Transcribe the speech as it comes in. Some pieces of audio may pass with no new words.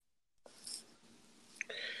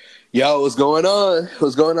Yo, what's going on?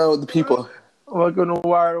 What's going on with the people? Welcome to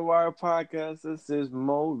Wire to Wire Podcast. This is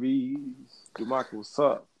Maurice. DeMarco, what's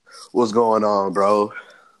up? What's going on, bro?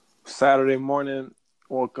 Saturday morning,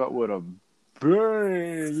 woke up with a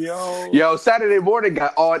bang, yo. Yo, Saturday morning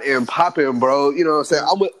got on and popping, bro. You know what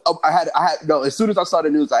I'm saying? As soon as I saw the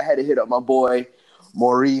news, I had to hit up my boy,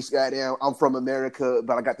 Maurice. Goddamn, I'm from America,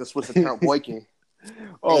 but I got the Swiss account working.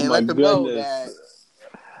 Oh, and my let them goodness. know that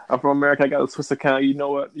I'm from America. I got a Swiss account. You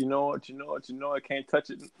know what? I can't touch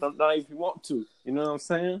it. Not even if you want to. You know what I'm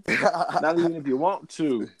saying? Not even if you want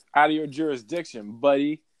to. Out of your jurisdiction,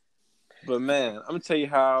 buddy. But, man, I'm going to tell you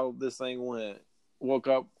how this thing went. Woke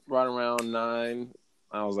up right around 9.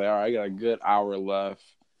 I was like, all right, I got a good hour left.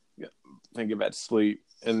 Then get back to sleep.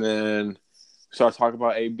 And then start talking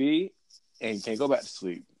about AB and can't go back to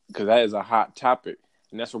sleep because that is a hot topic.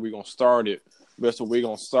 And that's where we're going to start it. That's where we're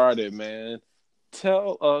going to start it, man.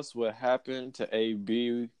 Tell us what happened to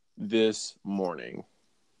AB this morning.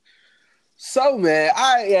 So, man,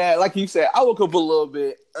 like you said, I woke up a little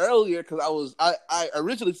bit earlier because I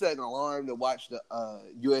originally set an alarm to watch the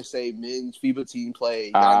USA men's FIBA team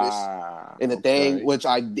play Giannis in the thing, which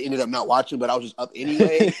I ended up not watching, but I was just up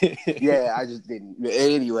anyway. Yeah, I just didn't.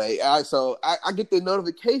 Anyway, so I get the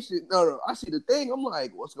notification. No, I see the thing. I'm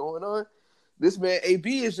like, what's going on? This man,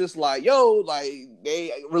 AB, is just like, yo, like,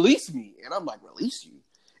 they release me. And I'm like, release you?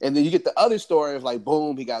 And then you get the other story of like,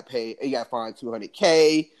 boom, he got fined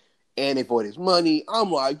 $200K. And they void his money.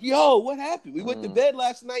 I'm like, yo, what happened? We went to bed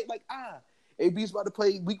last night like, AB's about to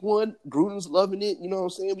play week 1. Gruden's loving it. You know what I'm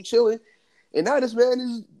saying? We chilling. And now this man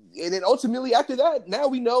is, and then ultimately after that, now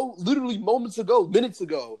we know literally minutes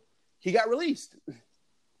ago, he got released.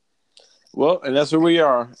 Well, and that's where we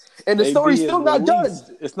are. And the story's still not done.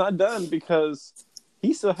 It's not done because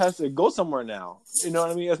he still has to go somewhere now. You know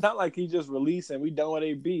what I mean? It's not like he just released and we done with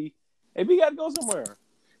AB. AB got to go somewhere.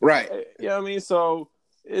 Right. You know what I mean? So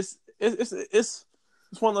it's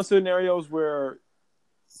one of those scenarios where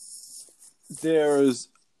there's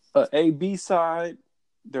a AB side,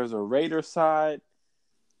 there's a Raider side,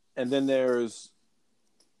 and then there's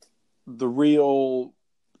the real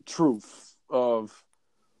truth of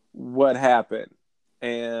what happened.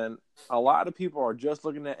 And a lot of people are just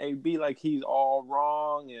looking at AB like he's all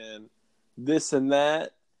wrong and this and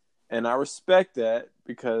that. And I respect that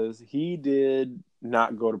because he did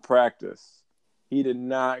not go to practice. He did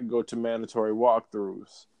not go to mandatory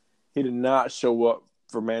walkthroughs. He did not show up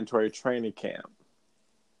for mandatory training camp.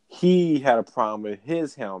 He had a problem with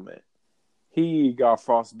his helmet. He got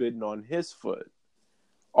frostbitten on his foot.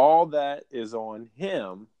 All that is on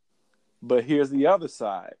him. But here's the other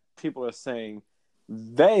side. People are saying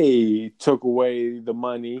they took away the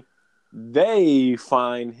money. They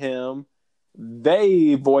fined him.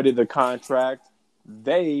 They voided the contract.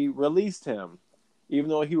 They released him,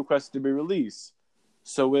 even though he requested to be released.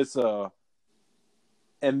 So it's and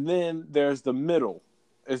then there's the middle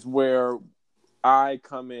is where I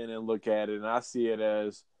come in and look at it and I see it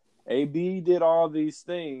as AB did all these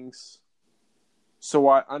things. So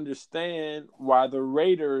I understand why the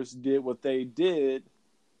Raiders did what they did.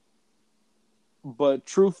 But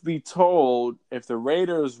truth be told, if the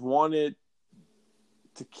Raiders wanted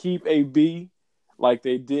to keep AB like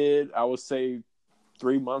they did, I would say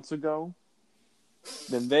 3 months ago,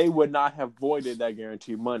 then they would not have voided that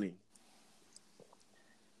guaranteed money.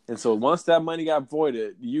 And so once that money got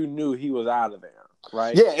voided, you knew he was out of there,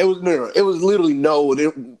 right? Yeah, it was literally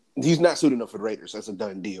he's not suiting up for the Raiders. That's a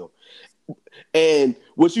done deal. And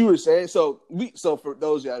what you were saying, so for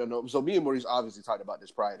those that don't know, so me and Maurice obviously talked about this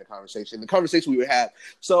prior to the conversation. The conversation we would have.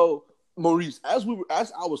 So Maurice, as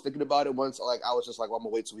I was thinking about it once, like I was just like, well, I'm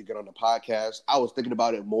gonna wait till we get on the podcast. I was thinking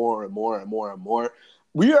about it more and more and more and more.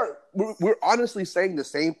 We're honestly saying the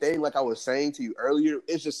same thing like I was saying to you earlier.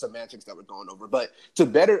 It's just semantics that we're going over. But to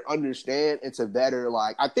better understand and to better,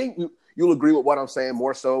 like, I think you'll agree with what I'm saying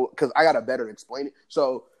more so because I got to better explain it.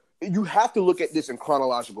 So you have to look at this in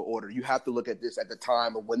chronological order. You have to look at this at the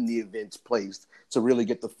time of when the event's placed to really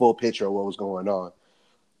get the full picture of what was going on.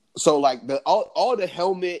 So, like, all the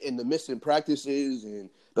helmet and the missing practices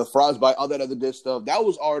and the frostbite, all that other good stuff, that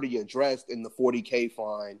was already addressed in the $40K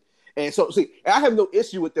fine. And so, see, I have no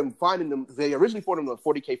issue with them finding them. They originally fined them the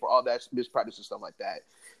 $40K for all that mispractice and stuff like that.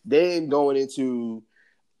 Then going into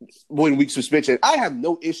 1 week suspension, I have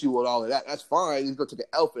no issue with all of that. That's fine. He's going to take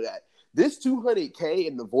an L for that. This $200K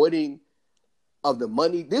and the voiding of the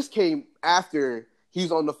money, this came after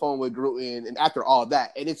he's on the phone with Gruden and after all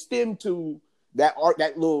that. And it stemmed to that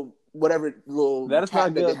little that is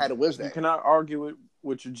not good. They had a Wednesday. You cannot argue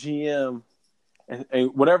with your GM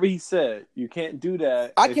and whatever he said. You can't do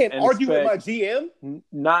that. I can't argue with my GM.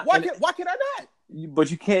 Why can I not?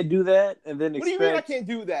 But you can't do that and then What expect. do you mean I can't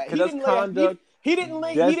do that? Because that's conduct. He didn't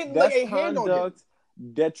lay a hand on him.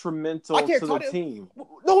 Detrimental to the team.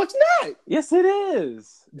 No, it's not. Yes, it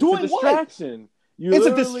is. Doing it's a distraction. What? It's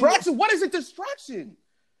a distraction. What is a distraction?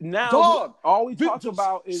 Now, dog. All we talk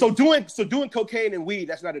about is doing cocaine and weed.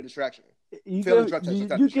 That's not a distraction. You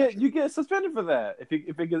get suspended for that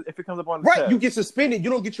if it comes up on the right. test. You get suspended. You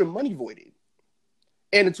don't get your money voided,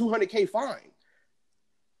 and a $200K fine.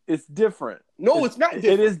 It's different. No, it's not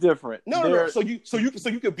different. It is different. No. So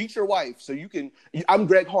you can beat your wife. So you can. I'm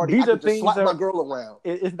Greg Hardy. These I can just slap my girl around.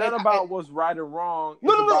 It's not about what's right or wrong.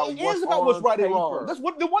 No. It is about what's right and wrong.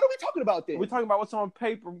 What are we talking about then? We're talking about what's on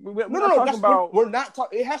paper. We're not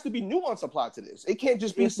talking. It has to be nuance applied to this. It can't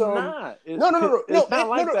just be some. No. It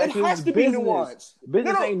has to be nuance.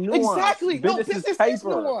 Business ain't nuance. Exactly. Business is paper.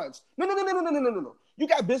 Nuance. No. You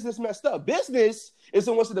got business messed up. Business is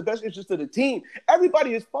in what's in the best interest of the team.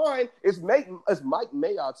 Everybody is fine. It's Mike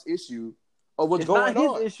Mayock's issue of what's going on. It's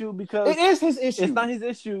not his issue because it is his issue. It's not his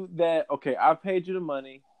issue that I paid you the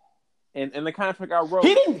money, and in the contract I wrote,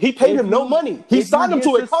 he paid him no money. He signed him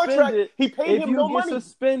to a contract. He paid him no money.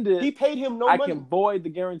 Suspended, he paid him no money. I can void the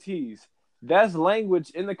guarantees. That's language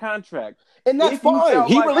in the contract, and that's fine.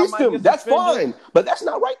 He released him. That's fine, but that's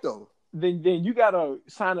not right though. Then you gotta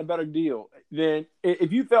sign a better deal. Then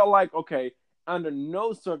if you felt like under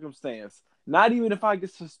no circumstance, not even if I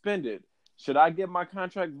get suspended, should I get my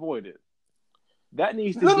contract voided? That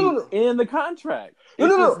needs to be in the contract.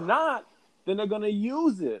 If it's not, then they're gonna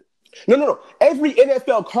use it. No. Every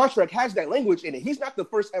NFL contract has that language in it. He's not the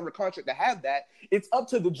first ever contract to have that. It's up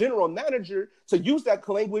to the general manager to use that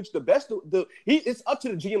language. It's up to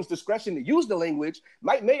the GM's discretion to use the language.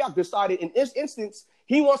 Mike Mayock decided in this instance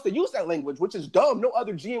he wants to use that language, which is dumb. No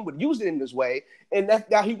other GM would use it in this way, and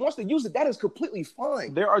now he wants to use it. That is completely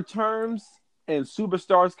fine. There are terms in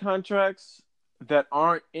superstars contracts that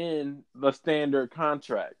aren't in the standard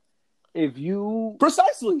contract. If you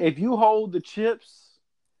hold the chips.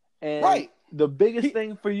 And the biggest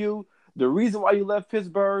thing for you, the reason why you left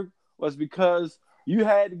Pittsburgh was because you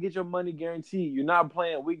had to get your money guaranteed. You're not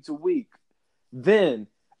playing week to week. Then,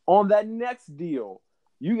 on that next deal,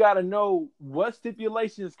 you got to know what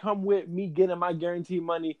stipulations come with me getting my guaranteed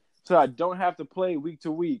money so I don't have to play week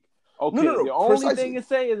to week. Okay, the only thing it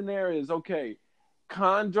says in there is,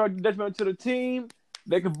 contract detriment to the team,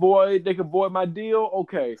 they could void my deal.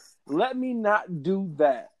 Okay, let me not do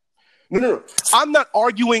that. No. I'm not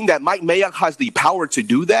arguing that Mike Mayock has the power to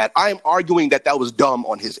do that. I am arguing that was dumb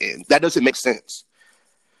on his end. That doesn't make sense.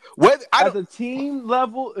 At the team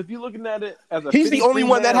level, if you're looking at it as a he's the only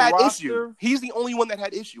one that had roster, issue. He's the only one that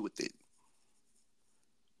had issue with it.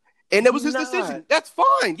 And it was his decision. That's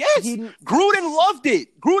fine. Yes. Gruden loved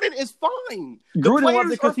it. Gruden is fine. Gruden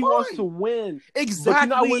loved it because he wants to win. Exactly. But you're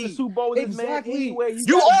not winning the Super Bowl with this man anyway.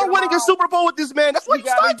 You are winning a Super Bowl with this man. That's why you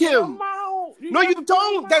signed him. No, you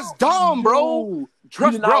don't. That's dumb, bro.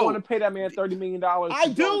 You do not want to pay that man $30 million. I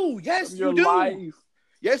do. Yes, you do. Life.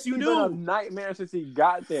 Yes, you do. It's been a nightmare since he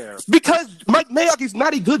got there. Because Mike Mayock is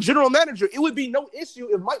not a good general manager. It would be no issue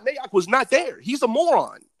if Mike Mayock was not there. He's a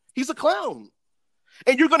moron. He's a clown.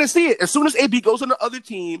 And you're going to see it. As soon as AB goes on the other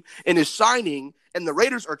team and is shining and the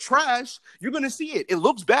Raiders are trash, you're going to see it. It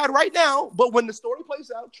looks bad right now, but when the story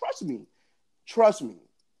plays out, trust me,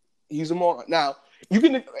 he's a moron. Now, you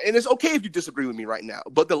can, and it's okay if you disagree with me right now,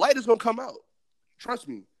 but the light is going to come out. Trust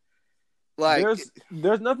me. Like,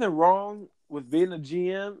 there's nothing wrong with being a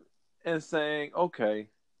GM and saying, okay,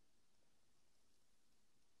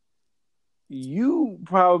 you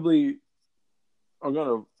probably are going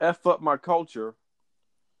to F up my culture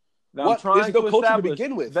that I'm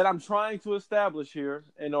trying to establish here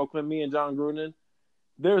in Oakland, me and John Gruden.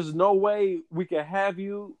 There's no way we can have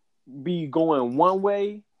you be going one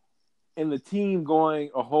way and the team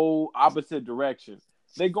going a whole opposite direction.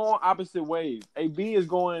 They going opposite ways. AB is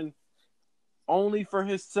going only for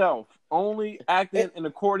himself, only acting in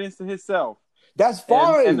accordance to himself. That's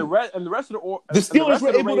fine. And the rest of the Steelers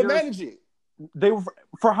were able to manage it. They were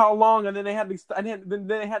for how long, and then they had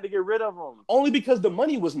to get rid of him. Only because the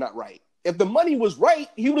money was not right. If the money was right,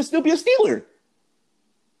 he would still be a Steeler.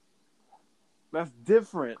 That's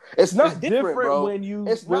different. It's different, bro. When you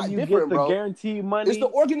get the guaranteed money. It's the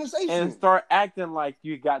organization. And start acting like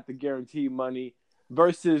you got the guaranteed money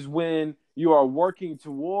versus when you are working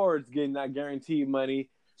towards getting that guaranteed money.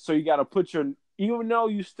 So you got to put even though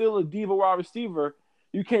you're still a diva wide receiver,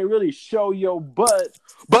 you can't really show your butt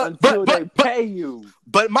until they pay you.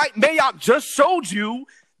 But Mike Mayock just showed you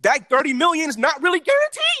that $30 million is not really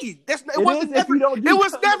guaranteed. It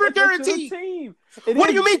was never guaranteed. What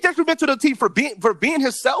do you mean detriment to the team for being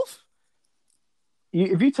himself?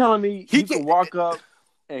 If you're telling me He you can walk up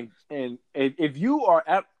and if you are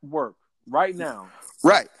at work right now,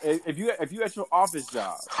 right? If you at your office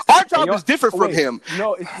job, Our job is different from him.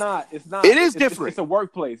 No, it's not. It's not. It is different. It's a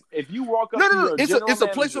workplace. If you walk up to your it's general a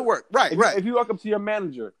place of work. Right, If you walk up to your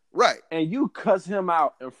manager, right, and you cuss him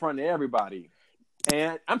out in front of everybody,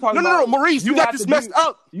 and I'm talking about no, Maurice, you got this messed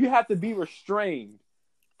up. You have to be restrained.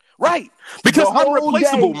 Right, because I'm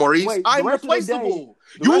replaceable, Maurice. I'm replaceable.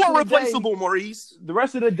 You are replaceable, Maurice. The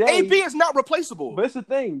rest of the day, AB is not replaceable. But it's the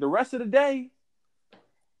thing. The rest of the day,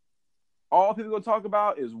 all people gonna talk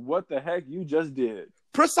about is what the heck you just did.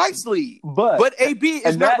 Precisely. But AB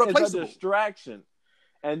is not replaceable. Is a distraction,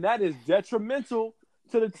 and that is detrimental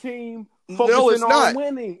to the team focusing on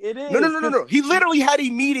winning. It is. No. He literally had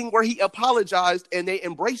a meeting where he apologized, and they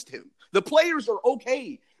embraced him. The players are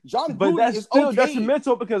okay. John but Gruden that's is still okay.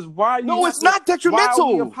 detrimental because why? It's not detrimental.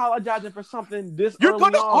 Why are we apologizing for something this? You're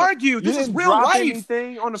going to argue. This is real life.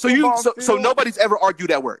 On the so nobody's ever argued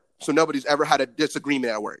at work. So nobody's ever had a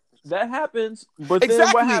disagreement at work. That happens. But then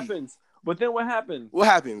what happens? What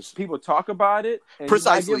happens? People talk about it, and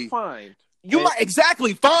precisely you might get fined. You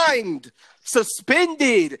might fined,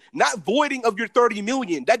 suspended, not voiding of your $30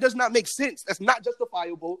 million. That does not make sense. That's not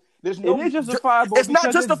justifiable. It is justifiable. It's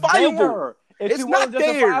not justifiable. If it wasn't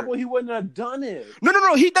justifiable, he wouldn't have done it.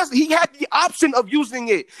 No. He had the option of using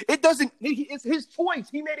it. It doesn't. It's his choice.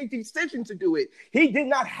 He made a decision to do it. He did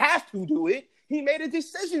not have to do it. He made a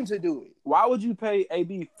decision to do it. Why would you pay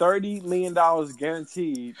AB $30 million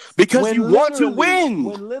guaranteed? Because you want to win.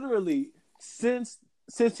 When literally, since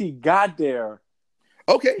he got there,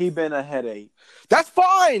 okay, he been a headache. That's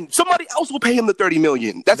fine. Somebody else will pay him the $30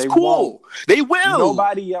 million. That's cool. They will.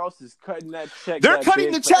 Nobody else is cutting that check. They're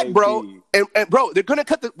cutting the check, bro. And bro, they're gonna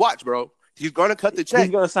cut the watch, bro. He's gonna cut the check.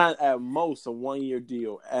 He's gonna sign at most a 1-year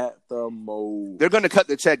deal. At the most, they're gonna cut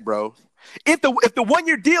the check, bro. If the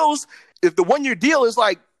 1-year deal is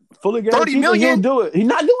like fully guaranteed, $30 million, he'll do it. He's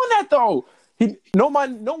not doing that though.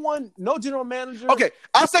 No general manager. Okay,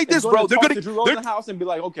 I'll say this, bro. They're gonna Drew Rosenhaus and be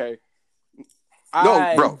like, okay.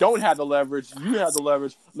 I don't have the leverage. You have the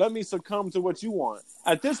leverage. Let me succumb to what you want.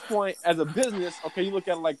 At this point, as a business, okay, you look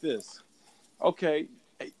at it like this. Okay,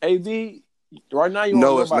 AB, right now you're on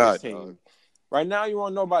nobody's team. Right now you're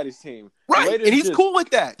on nobody's team. Right, and he's cool with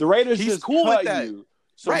that. The Raiders just cool cut with that. You.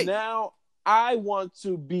 So now I want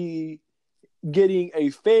to be getting a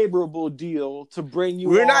favorable deal to bring you.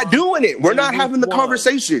 We're not doing it. We're not having the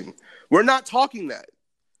conversation. We're not talking that.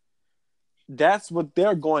 That's what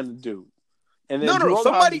they're going to do. And then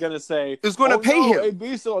somebody going to say is going to pay him.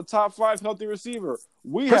 AB's still a top 5 healthy receiver.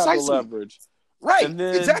 We have the leverage, right? And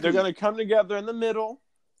then they're going to come together in the middle.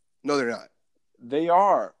 No, they're not. They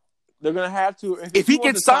are. They're going to have to. If he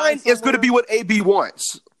gets signed, it's going to be what AB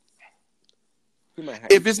wants.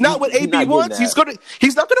 If it's not what AB wants, he's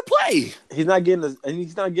not gonna play. He's not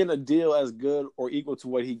getting a deal as good or equal to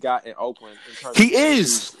what he got in Oakland. He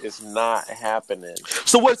is. It's not happening.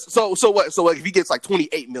 So what? So if he gets like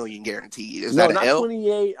 $28 million guaranteed, is that an L?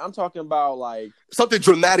 28. I'm talking about like something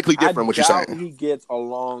dramatically different. What you're saying? He gets a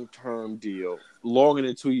long-term deal, longer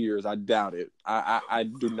than 2 years. I doubt it. I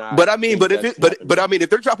do not. But I mean, if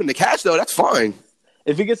they're dropping the cash though, that's fine.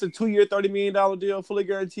 If he gets a 2-year, $30 million deal, fully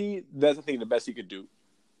guaranteed, that's I think the best he could do.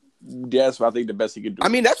 That's what I think the best he could do. I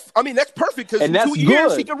mean that's perfect because in 2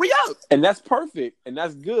 years he can re-up, and that's perfect, and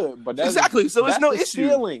that's good. But that's, exactly, so it's no issue.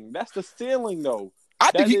 Ceiling. That's the ceiling, though.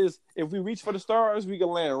 If we reach for the stars, we can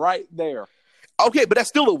land right there. Okay, but that's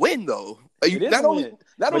still a win, though. Not only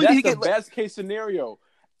did he get best case scenario.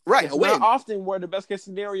 Right, it's not often where the best case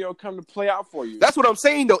scenario come to play out for you. That's what I'm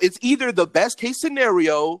saying, though. It's either the best case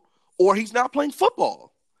scenario or he's not playing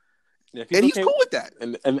football, and he's cool with that.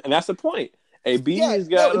 And that's the point. AB's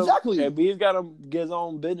got to get his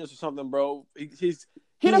own business or something, bro. He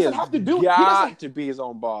doesn't have to do it. He got to be his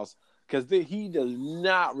own boss because he does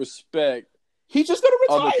not respect. He's just going to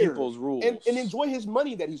retire other people's rules and enjoy his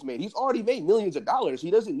money that he's made. He's already made millions of dollars. He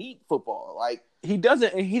doesn't need football. Like he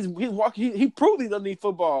doesn't, and he's walking. He proved he doesn't need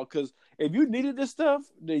football because if you needed this stuff,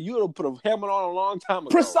 then you would have put a helmet on a long time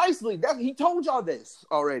ago. Precisely. He told y'all this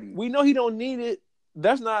already. We know he don't need it.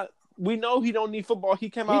 We know he don't need football. He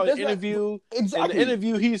came out in an interview. Exactly. In the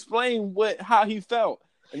interview, he explained how he felt.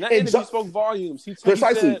 And that interview spoke volumes. He said,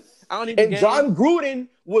 I don't need the game. John Gruden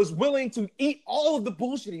was willing to eat all of the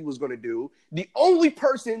bullshit he was going to do. The only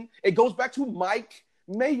person, it goes back to Mike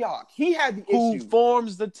Mayock. He had the issue. Who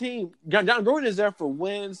forms the team. John Gruden is there for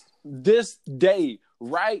wins this day,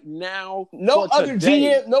 right now. No other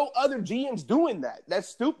GM's doing that. That's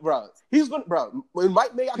stupid, bro. He's going to, bro, when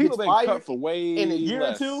Mike Mayock gets fired for way in a year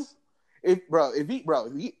or two,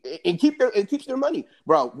 and keeps their money,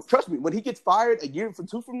 bro. Trust me, when he gets fired a year or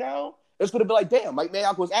two from now, it's gonna be like, damn, Mike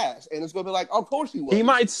Mayock was ass, and it's gonna be like, of course he was. He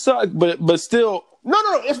might suck, but still. No,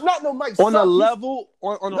 it's not no Mike. On a level,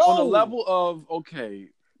 on a level of okay.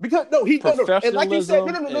 Because professionalism and like you said,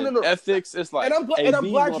 no, ethics. It's like, I'm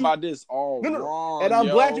glad about this all wrong. And I'm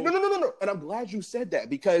glad and I'm glad you said that,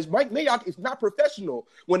 because Mike Mayock is not professional.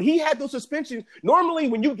 When he had those suspensions, normally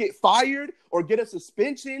when you get fired or get a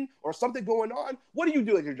suspension or something going on, what do you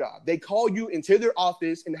do at your job? They call you into their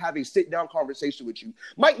office and have a sit down conversation with you.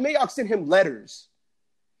 Mike Mayock sent him letters.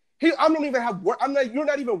 You're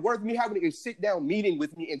not even worth me having a sit down meeting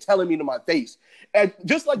with me and telling me to my face. And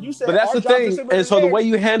just like you said, but that's the thing. And so the way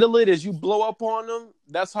you handle it is you blow up on them.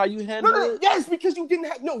 That's how you handle it. Yes, because you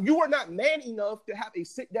were not man enough to have a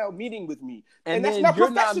sit down meeting with me, and that's then not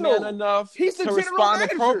you're professional. not man enough He's the to general respond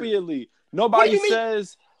manager. Appropriately. Nobody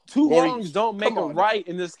says two wrongs don't make a right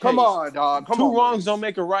in this case. Come on, dog. Two wrongs don't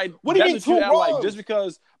make a right. What do you mean two wrongs? Like, just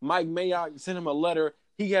because Mike Mayock sent him a letter,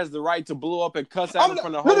 he has the right to blow up and cuss at him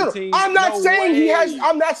from the whole team. I'm not saying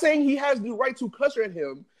he has the right to cuss at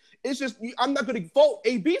him. It's just I'm not going to fault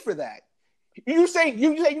AB for that. You're saying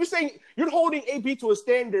you're holding AB to a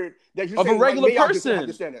standard that you're of saying a regular Mike Mayock person, have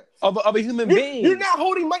the standard. of a human being. You're not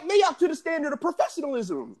holding Mike Mayock to the standard of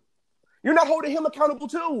professionalism. You're not holding him accountable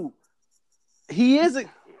too. He isn't.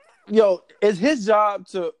 It's his job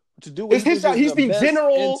to do what his job. He's the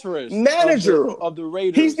general manager of the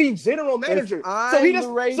Raiders. He's the general manager. So he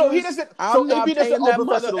doesn't. I'm AB doesn't owe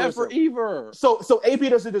professionalism effort either. So AB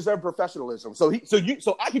doesn't deserve professionalism. So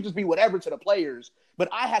I could just be whatever to the players, but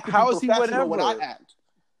I have to be professional when I act.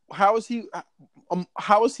 How is he?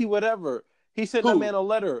 How is he whatever? He sent that man a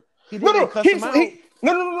letter. He didn't cuss him out.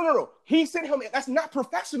 No. He sent him. That's not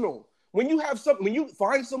professional. When you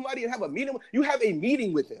find somebody and have a meeting, you have a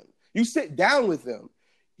meeting with him. You sit down with them.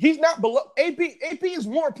 He's not below AB. AB is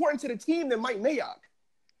more important to the team than Mike Mayock.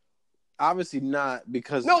 Obviously not,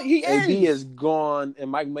 because he AB is gone and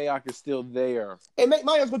Mike Mayock is still there. And Mike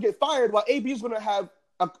Mayock's gonna get fired while AB is gonna have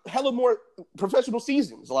a hella more professional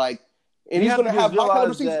seasons. And he's gonna have high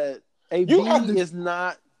caliber seasons. AB is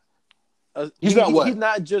not. He's not what? He's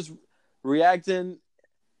not just reacting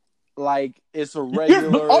like it's a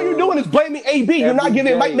regular. All you're doing is blaming AB. You're not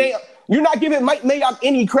giving Mike Mayock. You're not giving Mike Mayock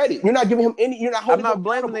any credit. You're not giving him any. You're not holding. I'm not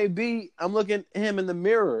blaming AB. I'm looking at him in the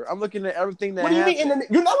mirror. I'm looking at everything that. What do you mean?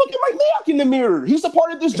 You're not looking at Mike Mayock in the mirror. He's a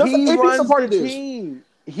part of this. Just like AB's a part of this. Team.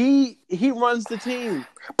 He runs the team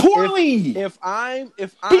poorly. If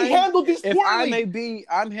he handled this poorly. If I may be,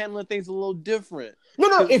 I'm handling things a little different.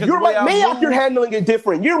 No. If you're Mike Mayock, you're handling it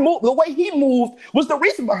different. The way he moved was the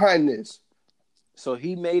reason behind this. So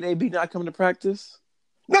he made AB not come to practice?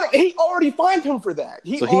 No, he already fined him for that.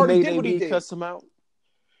 He made AB cuss him out?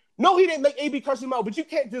 No, he didn't make AB cuss him out, but you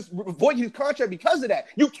can't just void his contract because of that.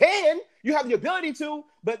 You can. You have the ability to,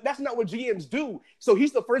 but that's not what GMs do. So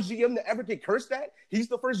he's the first GM to ever get cursed at? He's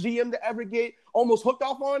the first GM to ever get almost hooked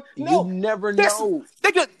off on? No. You never know.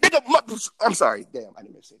 I'm sorry. Damn, I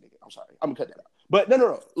didn't mean to say nigga. I'm sorry. I'm going to cut that out. But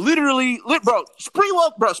no. Literally,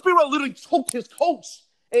 Sprewell literally choked his coach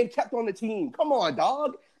and kept on the team. Come on,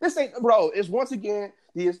 dog. This ain't, bro. It's once again,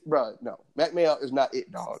 no. Mac Mayock is not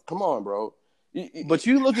it, dog. Come on, bro. But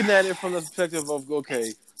you looking at it from the perspective of,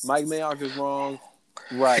 okay, Mike Mayock is wrong,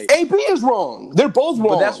 right? AB is wrong. They're both wrong.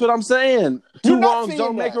 But that's what I'm saying. Two wrongs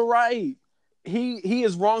don't make a right. He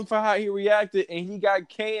is wrong for how he reacted, and he got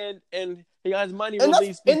canned, and he got his money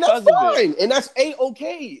released because of it. And that's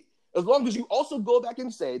A-okay. As long as you also go back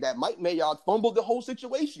and say that Mike Mayock fumbled the whole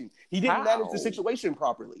situation. He didn't manage the situation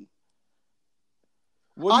properly.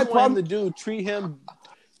 What do you want him to do? Treat him...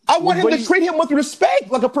 I want him to treat him with respect,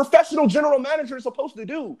 like a professional general manager is supposed to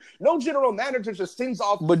do. No general manager just sends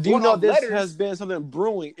off. But do you know this has been something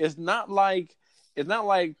brewing? It's not like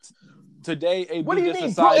today AB what do you just mean?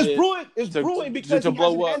 decided It's brewing because he hasn't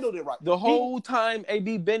handled it right. The whole time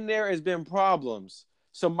AB been there has been problems.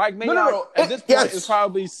 So Mike Mayock at this point is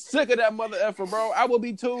probably sick of that mother effer, bro. I will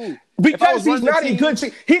be too. Because he's not a good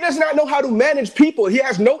team. He does not know how to manage people. He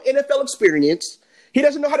has no NFL experience. He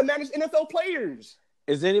doesn't know how to manage NFL players.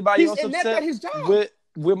 Is anybody else upset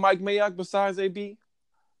with Mike Mayock besides AB?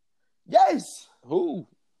 Yes. Who?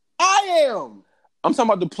 I am. I'm talking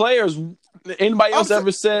about the players. Anybody else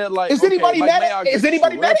ever said like? Is anybody mad at? Is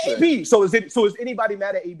anybody mad at AB? So is anybody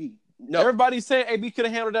mad at AB? No. Everybody's saying AB could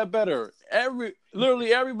have handled that better.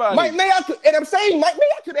 Literally everybody. Mike Mayock, and I'm saying Mike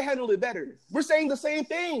Mayock could have handled it better. We're saying the same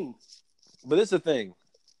thing. But this is the thing.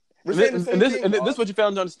 We're saying the same thing. And this is what you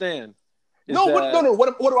failed to understand. No. What am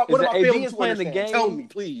I failing to playing understand? the game? Tell me,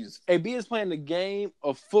 please. AB is playing the game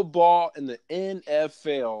of football in the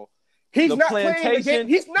NFL, He's the not playing the game.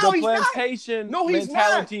 He's not. No, he's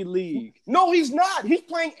mentality league. No, he's not. He's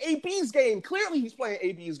playing AB's game. Clearly, he's playing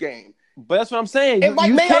AB's game. But that's what I'm saying. And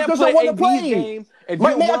you can't play AB's game if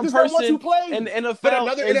you're one person and the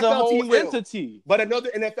NFL is a whole entity. But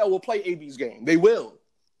another NFL will play AB's game. They will.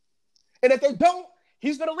 And if they don't,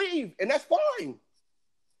 he's going to leave. And that's fine.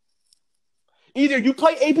 Either you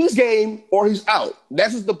play AB's game or he's out.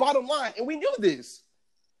 That's just the bottom line. And we knew this.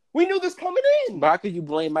 We knew this coming in. But how could you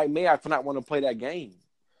blame Mike Mayock for not wanting to play that game?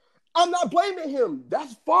 I'm not blaming him.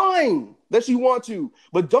 That's fine that you want to.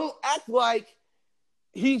 But don't act like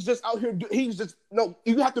he's just out here. No,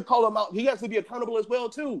 you have to call him out. He has to be accountable as well,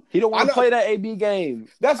 too. He don't want to play that AB game.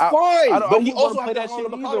 That's fine. But he also play that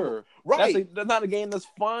shit either. Right. That's not a game that's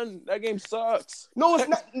fun. That game sucks. No, it's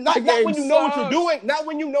not. Not when you know what you're doing. Not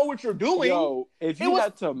when you know what you're doing. Yo, if you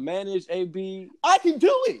had to manage AB, I can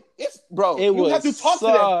do it. You have to talk to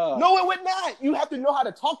them. No, it would not. You have to know how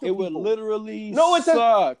to talk to people. It would literally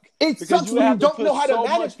suck. It sucks when you don't know how to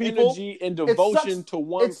manage people. Energy and devotion to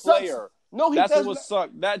one player. No, that's what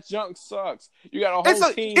sucks. That junk sucks. You got a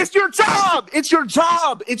whole team. It's your job. It's your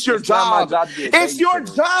job. It's your job. It's your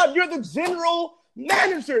job. You're the general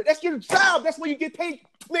manager. That's your job. That's where you get paid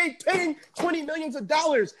 $10, $20 million.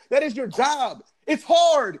 That is your job. It's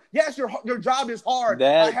hard. Yes, your job is hard.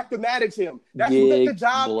 I have to manage him. That's what the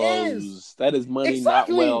job is. That is money not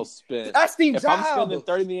well spent. That's the job. If I'm spending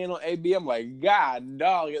 $30 million on AB, I'm like, God,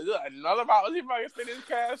 dog. Another about if I can spend his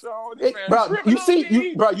cash on this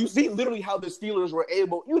man. You see literally how the Steelers were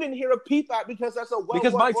able. You didn't hear a peep out because that's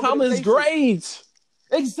because Mike Tomlin is great.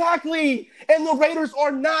 Exactly. And the Raiders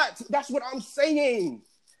are not. That's what I'm saying.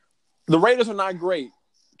 The Raiders are not great.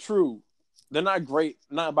 True. They're not great.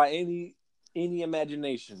 Not by any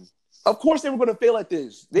imagination. Of course they were going to fail at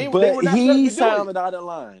this. They were not he signed on the dotted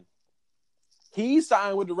line. He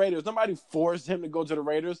signed with the Raiders. Nobody forced him to go to the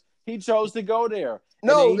Raiders. He chose to go there.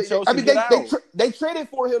 No, they traded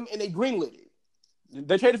for him and they greenlit it.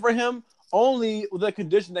 They traded for him only with the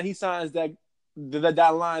condition that he signs that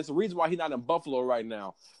line. It's the reason why he's not in Buffalo right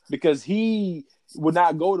now, because he would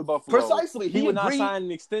not go to Buffalo. Precisely. He would not sign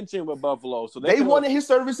an extension with Buffalo. So they wanted his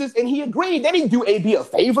services and he agreed. They didn't do AB a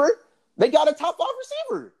favor. They got a top 5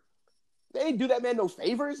 receiver. They didn't do that man no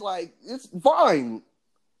favors. Like, it's fine.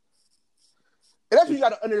 And that's what you got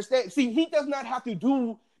to understand. See, he does not have to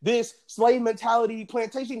do this slave mentality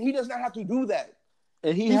plantation. He does not have to do that.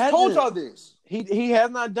 And he's told y'all this. He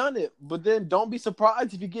has not done it. But then don't be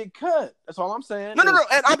surprised if you get cut. That's all I'm saying. No.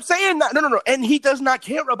 And I'm saying that. No. And he does not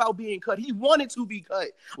care about being cut. He wanted to be cut.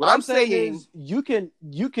 What I'm saying is you can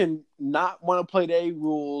not want to play their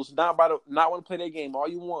rules, not want to play their game all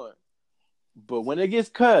you want. But when it gets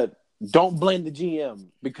cut, don't blame the GM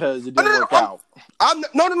because it didn't work out.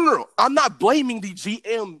 No. I'm not blaming the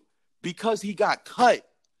GM because he got cut.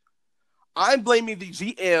 I'm blaming the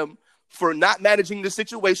GM for not managing the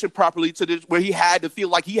situation properly where he had to feel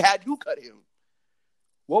like he had to cut him.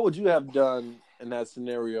 What would you have done in that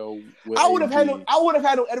scenario? I would have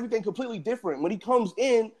handled everything completely different. When he comes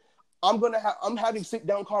in, I'm having sit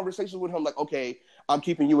down conversations with him. Like, okay, I'm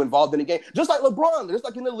keeping you involved in the game, just like LeBron. Just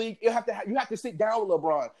like in the league, you have to sit down with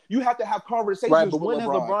LeBron. You have to have conversations. Right, but when has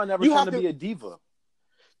LeBron ever shown to be a diva?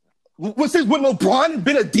 When LeBron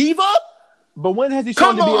been a diva? But when has he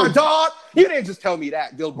shown to be a dog? You didn't just tell me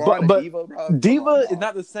that. LeBron a diva, bro. Diva is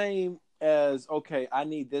not the same as I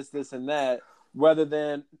need this, and that. Rather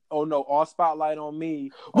than all spotlight on me.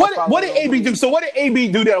 What did AB do? So what did AB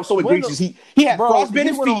do that was so egregious? He had frostbite in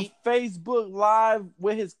his feet. On Facebook Live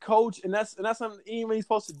with his coach, and that's something even he's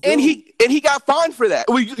supposed to do. And he got fined for that.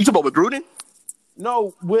 You talking about with Gruden?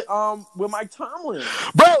 No, with Mike Tomlin.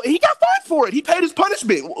 Bro, he got fined for it. He paid his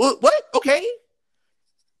punishment. What? Okay.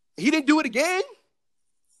 He didn't do it again?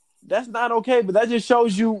 That's not okay, but that just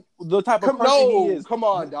shows you the type of person he is. Come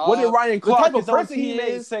on, dog. What did Ryan Clark, his own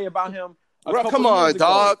teammate, say about him? Come on,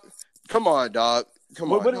 dog.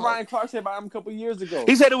 What did Ryan Clark say about him a couple years ago?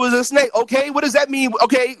 He said it was a snake. Okay, what does that mean?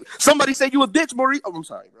 Okay, somebody said you a bitch, Maurice. Oh, I'm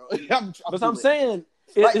sorry, bro. But I'm saying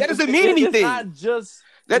that doesn't mean anything. It's not just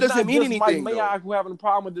that doesn't mean anything. Mike Mayock who having a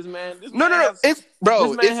problem with this man. This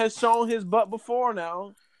man has shown his butt before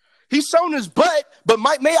now. He's shown his butt, but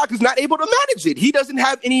Mike Mayock is not able to manage it. He doesn't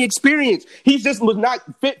have any experience. He just was not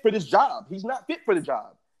fit for this job. He's not fit for the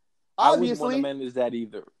job. Obviously, I wouldn't want to manage that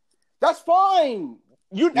either. That's fine.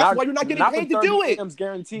 That's why you're not getting paid to do it.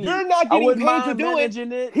 Guaranteed. You're not getting paid to do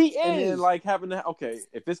it. He is. And then, like, having to,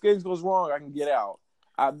 if this game goes wrong, I can get out.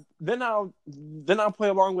 Then I'll play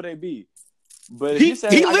along with AB. But if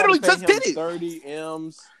he literally just did it. 30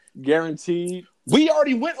 M's guaranteed. We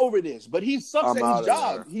already went over this, but he sucks at his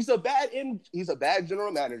job. He's a bad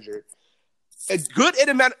general manager. Good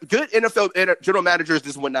NFL general managers,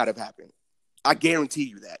 this would not have happened. I guarantee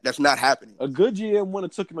you that. That's not happening. A good GM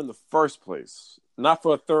wouldn't have took him in the first place. Not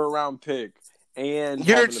for a third-round pick. And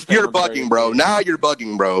you're bugging, bro. Now you're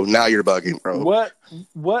bugging, bro.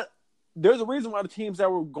 What? There's a reason why the teams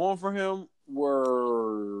that were going for him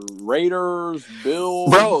were Raiders,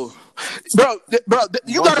 Bills. Bro,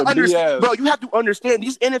 you gotta understand. Bro, you have to understand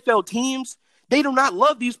these NFL teams. They do not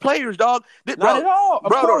love these players, dog. Not at all.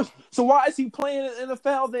 Of course. So why is he playing in the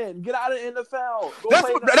NFL then? Get out of the NFL.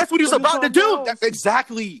 That's what he's about to do.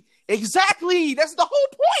 Exactly. That's the whole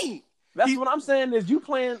point. That's what I'm saying is you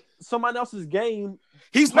playing someone else's game.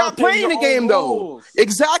 He's not playing the game, though.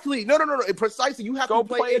 Exactly. No. Precisely. You have to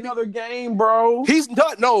play another game, bro. He's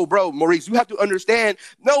not. No, bro, Maurice. You have to understand.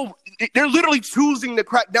 No, they're literally choosing to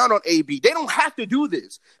crack down on AB. They don't have to do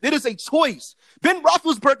this. It is a choice. Ben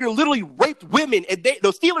Roethlisberger literally raped women, and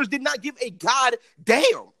the Steelers did not give a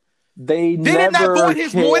goddamn. They did not void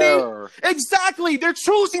his money. Exactly. They're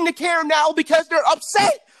choosing to care now because they're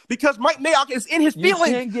upset. Because Mike Mayock is in his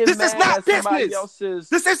feelings. This is not business.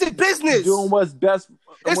 This isn't business. Doing what's best.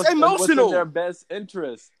 It's emotional. What's in their best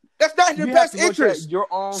interest. That's not in their best interest.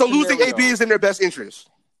 So losing AB is in their best interest.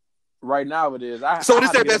 Right now it is. So it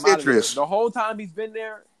is their best interest. The whole time he's been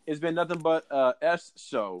there, it's been nothing but S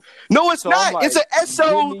show. No, it's not. Like, it's an S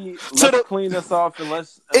show. Let's clean this off and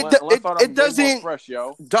let's it doesn't. Fresh,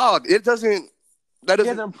 yo. Dog, it doesn't. He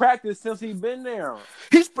hasn't practiced since he's been there.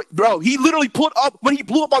 He literally put up when he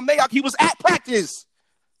blew up on Mayock. He was at practice,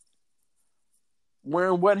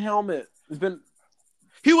 wearing what helmet?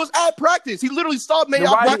 He was at practice. He literally saw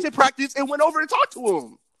Mayock watching practice and went over and talked to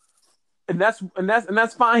him. And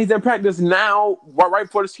that's fine. He's at practice now, right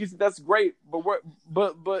before the season. That's great.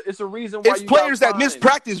 But it's a reason why it's players that miss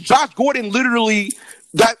practice. Josh Gordon literally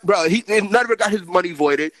got he never got his money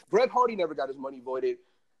voided. Greg Hardy never got his money voided.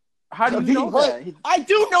 How do you know that? I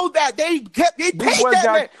do know that. They paid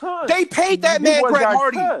that man. They paid that man, Greg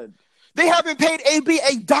Hardy. They haven't paid AB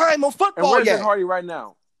a dime of football yet. And where's Greg Hardy right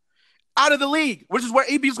now? Out of the league, which is where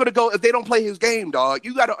AB is going to go if they don't play his game, dog.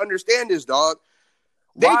 You got to understand this, dog.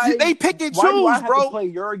 They pick and choose, bro. Why do I have to play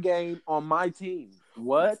your game on my team?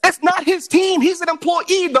 What? That's not his team. He's an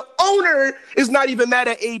employee. The owner is not even mad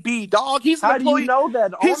at AB, dog. He's an employee. How do you know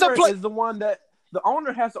that? The owner is the one that the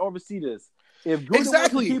owner has to oversee this. If Gruden wants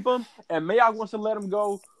to keep him and Mayock wants to let him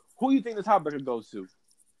go, who do you think the tiebreaker goes to?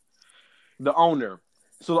 The owner.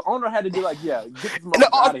 So the owner had to be like, get this motherfucker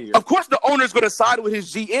out of here. Of course the owner's going to side with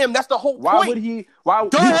his GM. That's the whole point. Why would he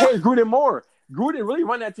pays Gruden more? Gruden really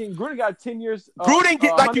run that team. Gruden got 10 years.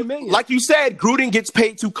 Like you said, Gruden gets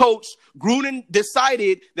paid to coach. Gruden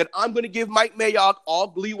decided that I'm going to give Mike Mayock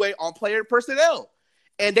all leeway on player personnel.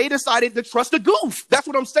 And they decided to trust the goof. That's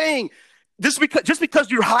what I'm saying. Just because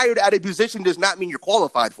you're hired at a position does not mean you're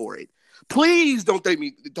qualified for it. Please don't tell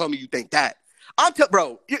me you think that.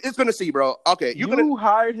 Bro, it's gonna see, bro. Okay, you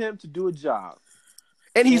hired him to do a job,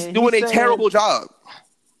 and he's doing a terrible job.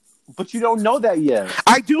 But you don't know that yet.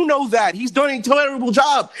 I do know that he's doing a terrible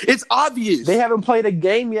job. It's obvious. They haven't played a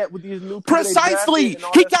game yet with these new. Precisely,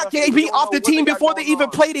 he got KB off the team before they even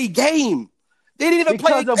played a game. They didn't even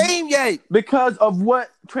play a game yet because of what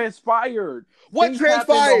transpired. What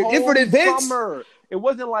transpired? Different events. Summer. It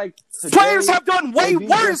wasn't like players have done way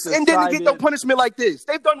worse and didn't get no punishment like this.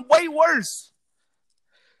 They've done way worse.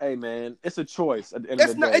 Hey man, it's a choice. At the end of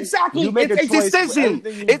the day. Exactly. It's a decision.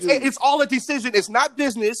 It's all a decision. It's not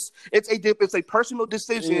business. It's a personal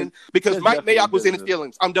decision because Mike Mayock was in his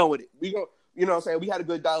feelings. I'm done with it. We go. You know what I'm saying? We had a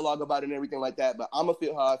good dialogue about it and everything like that. But I'm gonna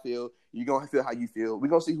feel how I feel. You're gonna feel how you feel. We're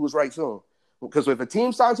gonna see who's right soon. Because if a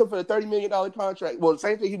team signs him for a $30 million contract, well, the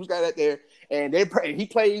same thing he was got out there, and he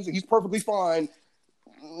plays, and he's perfectly fine.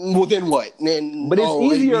 Well, then what? But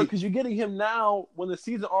it's easier because you're getting him now when the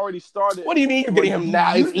season already started. What do you mean you're getting him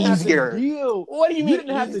now? It's easier. What do you mean? You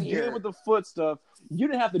didn't have to deal with the foot stuff. You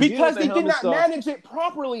didn't have to deal with the because they did not manage it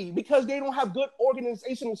properly. Because they don't have good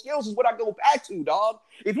organizational skills. Is what I go back to, dog.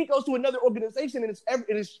 If he goes to another organization and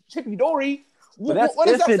it's chippy dory. But that's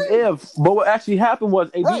if. But what actually happened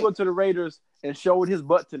was AB went to the Raiders and showed his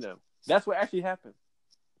butt to them. That's what actually happened.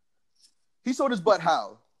 He showed his butt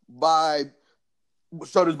how?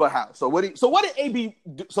 Showed his butt how? So what did AB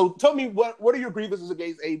do? So tell me what are your grievances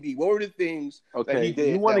against AB? What were the things that he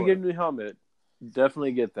did? You want to get a new helmet?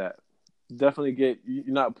 Definitely get that. Definitely get. You're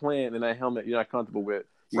not playing in that helmet you're not comfortable with.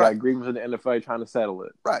 You got grievances in the NFL trying to settle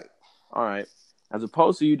it. Right. All right. As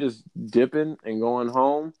opposed to you just dipping and going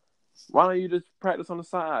home, why don't you just practice on the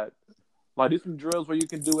side? Like, do some drills where you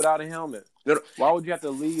can do without a helmet. No. Why would you have to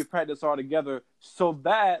leave practice altogether so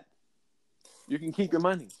that you can keep your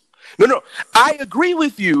money? No. I agree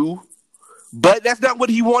with you, But that's not what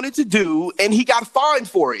he wanted to do, and he got fined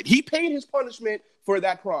for it. He paid his punishment for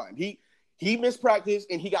that crime. He missed practice,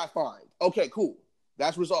 and he got fined. Okay, cool.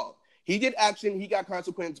 That's resolved. He did action. He got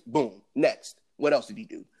consequence. Boom. Next. What else did he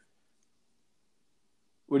do?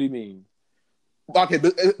 What do you mean? Okay,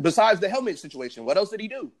 besides the helmet situation, what else did he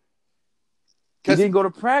do? He didn't go to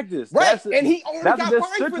practice. Right, and he already got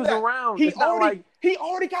fined for that. Around. He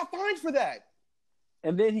already got fined for that.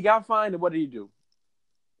 And then he got fined, and what did he do?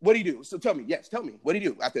 What did he do? So tell me. Yes, tell me. What did he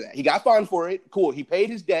do after that? He got fined for it. Cool. He paid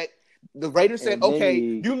his debt. The Raiders said, okay,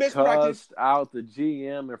 you missed practice. Out the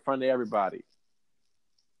GM in front of everybody.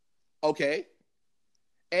 Okay.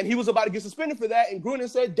 And he was about to get suspended for that, and Gruden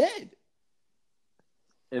said dead.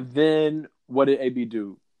 And then what did AB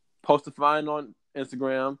do? Post a fine on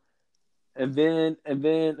Instagram. And then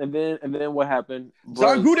what happened?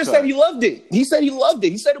 John Gruden said he loved it. He said he loved it.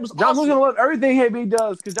 He said it was John awesome. Gruden's gonna love everything AB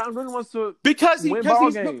does because John Gruden wants to win ball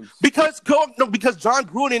games. Because John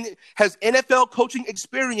Gruden has NFL coaching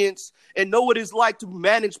experience and know what it's like to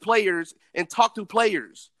manage players and talk to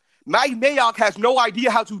players. Mike Mayock has no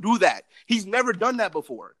idea how to do that. He's never done that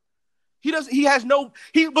before. He literally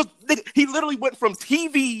went from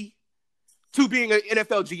TV to being an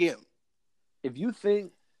NFL GM. If you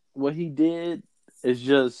think what he did is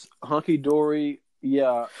just hunky-dory,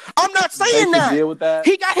 yeah. I'm not saying that. Deal with that.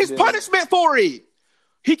 He got his punishment for it.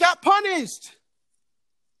 He got punished.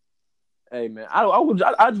 Hey, man, I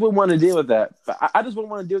just wouldn't want to deal with that. I just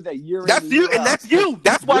wouldn't want to deal with that year in. That's you, and that's you.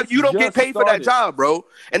 That's why you don't get paid for that job, bro.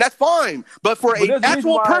 And that's fine. But for an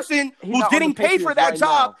actual person who's getting paid for that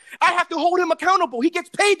job, I have to hold him accountable. He gets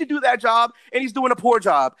paid to do that job, and he's doing a poor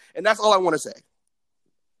job. And that's all I want to say.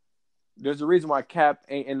 There's a reason why Cap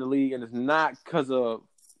ain't in the league, and it's not because of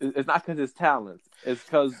his talents. It's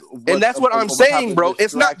because and that's what I'm saying, bro.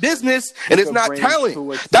 It's not business and it's not talent.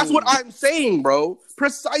 That's what I'm saying, bro.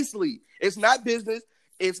 Precisely. It's not business.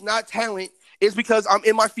 It's not talent. It's because I'm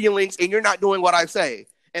in my feelings and you're not doing what I say.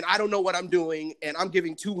 And I don't know what I'm doing. And I'm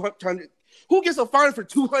giving 200. Who gets a fine for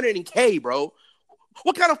 $200K, bro?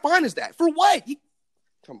 What kind of fine is that? For what?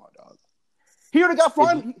 Come on, dog. He already got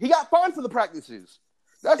fined. He got fined for the practices.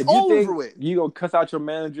 That's over with. You gonna cuss out your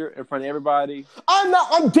manager in front of everybody?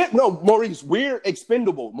 No, Maurice, we're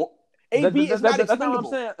expendable. AB is not expendable. That's not what I'm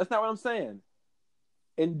saying. That's not what I'm saying.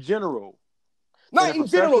 In general. Not in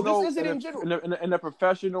general. This isn't in general. In a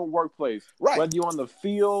professional workplace. Right. Whether you're on the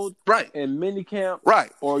field, right, in minicamp,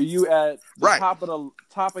 right, or you at the right. top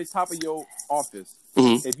of your office.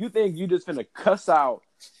 Mm-hmm. If you think you just finna cuss out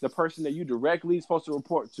the person that you directly supposed to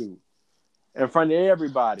report to in front of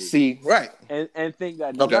everybody. See, right. And think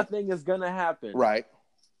that nothing is gonna happen. Right.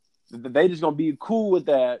 They just gonna be cool with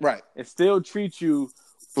that. Right. And still treat you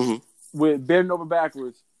with bending over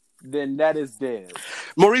backwards, then that is dead.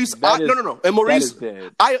 Maurice, no. And Maurice, that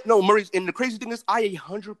is dead. Maurice, and the crazy thing is I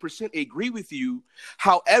 100% agree with you.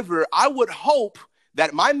 However, I would hope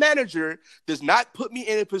that my manager does not put me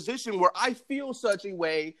in a position where I feel such a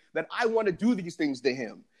way that I want to do these things to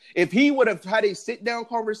him. If he would have had a sit-down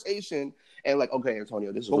conversation and like, okay,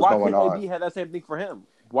 Antonio, this is what's going on. Why couldn't AB have that same thing for him?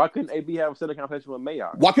 Why couldn't AB have a sit-down conversation with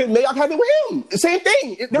Mayock? Why couldn't Mayock have it with him? The same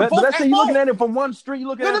thing. They're both that's you're looking at it from one street. You're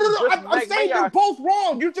looking at it from I'm saying Mayock. They're both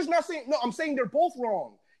wrong. You're just not saying – no, I'm saying they're both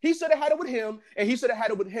wrong. He should have had it with him, and he should have had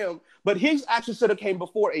it with him, but his action should have came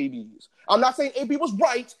before AB's. I'm not saying AB was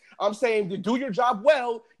right. I'm saying to do your job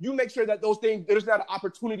well, you make sure that those things – there's not an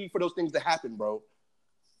opportunity for those things to happen, bro.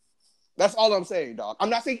 That's all I'm saying, dog. I'm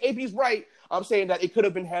not saying AB's right. I'm saying that it could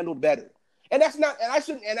have been handled better. And that's not – and I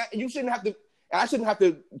shouldn't – and you shouldn't have to – and I shouldn't have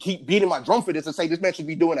to keep beating my drum for this and say this man should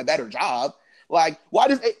be doing a better job. Like, why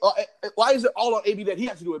is it all on AB that he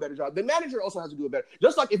has to do a better job? The manager also has to do it better.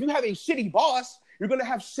 Just like if you have a shitty boss, you're going to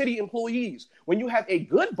have shitty employees. When you have a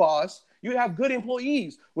good boss, you have good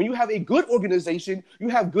employees. When you have a good organization, you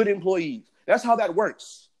have good employees. That's how that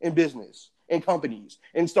works in business, in companies,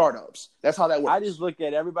 in startups. That's how that works. I just look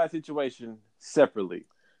at everybody's situation separately.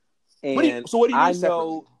 And what do you mean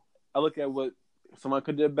separately? I look at what someone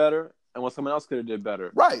could do better and what someone else could have did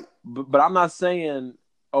better. Right. But I'm not saying,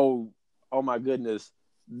 oh my goodness,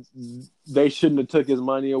 they shouldn't have took his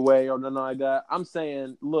money away or nothing like that. I'm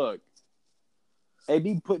saying, look,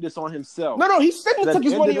 AB put this on himself. No, he shouldn't have took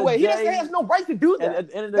his money away. He has no right to do that. At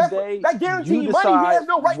the end of the day, that guaranteed money, he has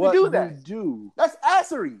no right to do that. Do. That's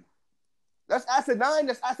assery. That's ASSA 9,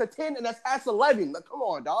 that's ASSA 10, and that's ASSA 11. Like, come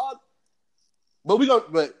on, dog.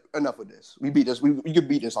 But enough of this. We beat this. We could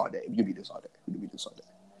beat this all day. We can beat this all day.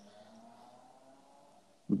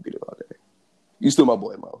 You still my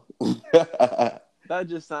boy, Mo. That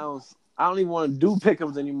just sounds... I don't even want to do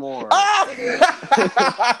pick'ems anymore.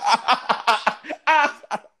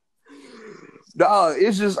 Dog,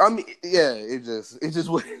 it's just, I mean, yeah, it's just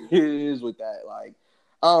what it is with that. Like,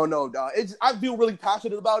 I don't know, dog. I feel really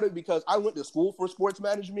passionate about it because I went to school for sports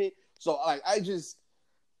management. So, like,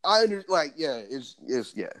 yeah, it's,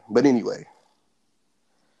 yeah. But anyway,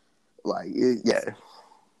 like, yeah.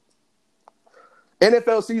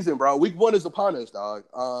 NFL season, bro. Week 1 is upon us, dog.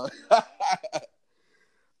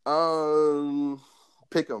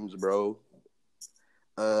 Pick'ems, bro.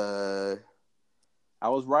 I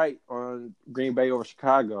was right on Green Bay over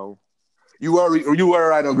Chicago. You were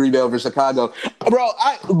right on Green Bay over Chicago, bro.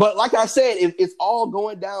 But like I said, it's all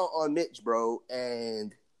going down on Mitch, bro,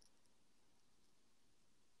 and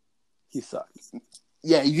he sucks.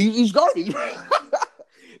 Yeah, he's garbage.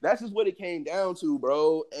 That's just what it came down to,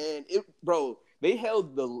 bro. And they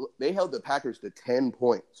held the Packers to 10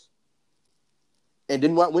 points and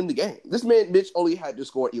didn't win the game. This man Mitch only had to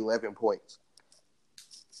score 11 points.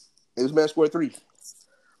 And this man scored 3.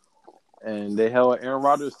 And they held Aaron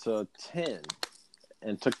Rodgers to 10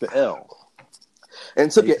 and took the L.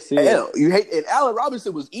 And took an L. And Allen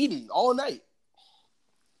Robinson was eating all night.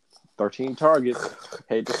 13 targets.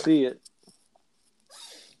 Hate to see it.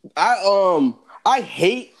 I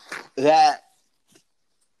hate that.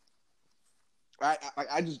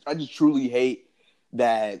 I just truly hate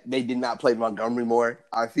that they did not play Montgomery more.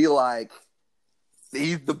 I feel like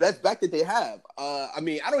he's the best back that they have. I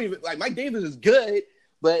mean, I don't even like Mike Davis is good,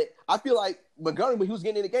 but I feel like Montgomery, when he was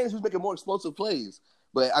getting in the games, he was making more explosive plays.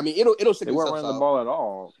 But I mean, it'll stick. They weren't running the ball at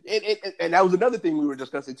all. And that was another thing we were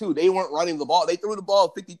discussing too. They weren't running the ball. They threw the ball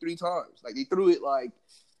 53 times. Like they threw it like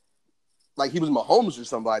he was Mahomes or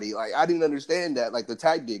somebody. Like I didn't understand that. Like the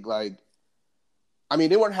tactic. Like I mean,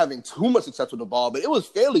 they weren't having too much success with the ball, but it was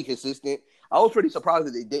fairly consistent. I was pretty surprised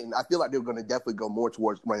that they didn't. I feel like they were going to definitely go more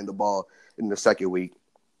towards running the ball in the second week.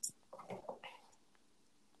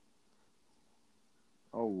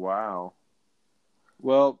 Oh wow!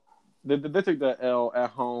 Well, they took the L at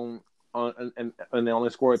home and they only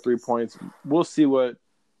scored 3 points. We'll see what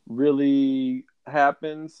really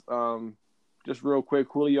happens. Just real quick,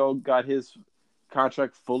 Julio got his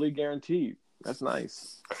contract fully guaranteed. That's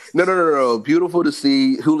nice. No. Beautiful to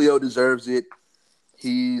see. Julio deserves it.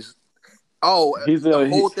 He's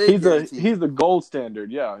the gold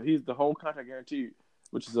standard. Yeah, he's the whole contract guaranteed,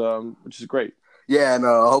 which is great. Yeah, and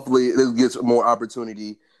hopefully this gets more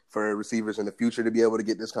opportunity for receivers in the future to be able to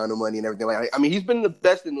get this kind of money and everything. Like, I mean, he's been the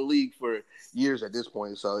best in the league for years at this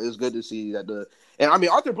point, so it's good to see that. And I mean,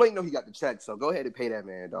 Arthur Blank know he got the check, so go ahead and pay that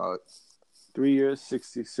man, dog. 3 years,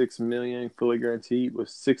 $66 million fully guaranteed with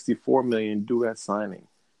 $64 million due at signing.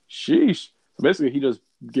 Sheesh. So basically, he just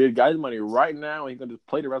get guys money right now, and he can just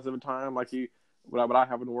play the rest of the time like without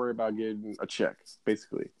having to worry about getting a check.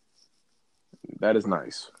 Basically, that is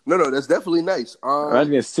nice. No, that's definitely nice.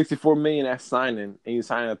 Imagine getting $64 million at signing, and you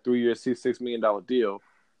sign a 3 year, $66 million deal.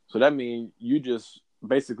 So that means you just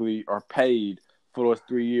basically are paid for those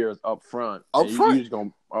 3 years up front. You just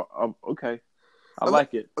gonna okay. I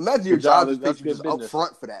like it. Imagine your job is basically just up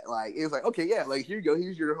front for that. Like it's like, okay, yeah, like here you go.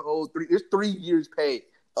 Here's your whole 3. There's 3 years paid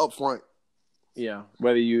up front. Yeah,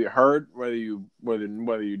 whether you hurt, whether you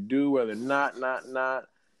do, whether not, that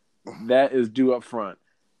is due up front.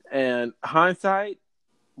 And hindsight,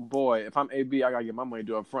 boy, if I'm AB, I gotta get my money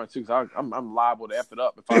due up front too, because I'm liable to F it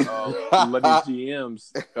up if I let these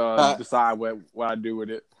GMs decide what I do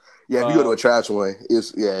with it. Yeah, if you go to a trash one,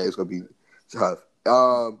 it's gonna be tough.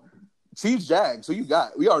 Chiefs, Jags. So you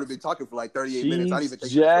got? We already been talking for like 38 minutes. I didn't even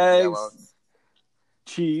think Jags,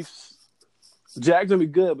 Chiefs. Jags gonna be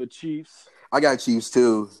good, but Chiefs. I got Chiefs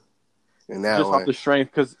too. In that just one. Off the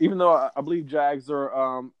strength, because even though I believe Jags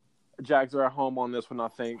are at home on this one, I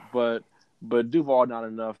think, but Duval not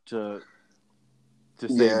enough to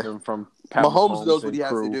save them from Mahomes knows what he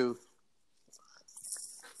has to do.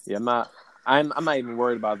 Yeah, I'm not even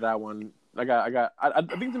worried about that one. I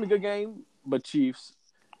think it's gonna be a good game, but Chiefs.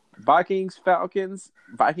 Vikings, Falcons.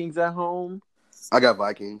 Vikings at home. I got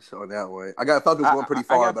Vikings on that one. I got Falcons going pretty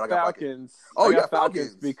far, but I got Falcons. Vikings. Oh, I got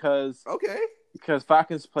Falcons because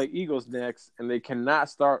Falcons play Eagles next, and they cannot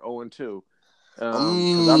start 0-2.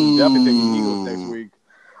 Because I'm definitely picking Eagles next week.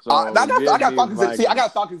 So I got Falcons. I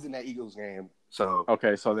got Falcons in that Eagles game. So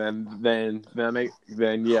okay, so then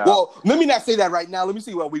yeah. Well, let me not say that right now. Let me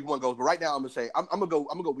see where week 1 goes. But right now, I'm gonna say I'm gonna go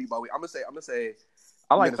week by week. I'm gonna say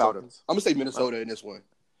I like Minnesota. Falcons. I'm gonna say Minnesota in this one.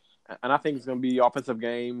 And I think it's going to be an offensive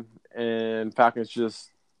game, and Falcons just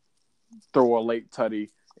throw a late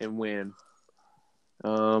tutty and win.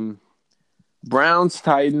 Browns,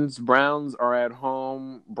 Titans. Browns are at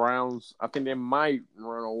home. Browns, I think they might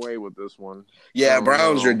run away with this one. Yeah,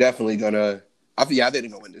 Browns are definitely going to – I think they're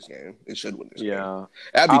going to win this game. They should win this game. Yeah.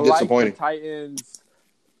 That'd be disappointing. Like the Titans.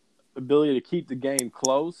 ability to keep the game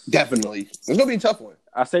close. Definitely. It's going to be a tough one.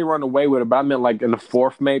 I say run away with it, but I meant like in the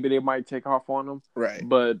fourth, maybe they might take off on them. Right.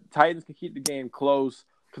 But Titans can keep the game close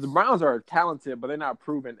because the Browns are talented, but they're not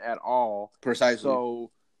proven at all. Precisely.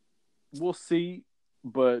 So we'll see.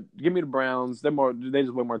 But give me the Browns. They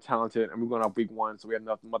just way more talented, and we're going off week 1, so we have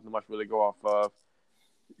nothing much really to go off of.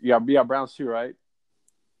 Yeah, Browns too, right?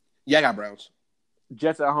 Yeah, I got Browns.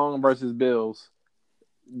 Jets at home versus Bills.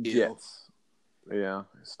 Ew. Jets. Yeah,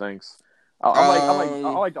 it stinks. I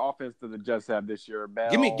like the offense that the Jets have this year. Bell,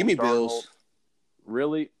 Give me Darnold. Bills.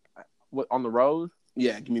 Really? What, on the road?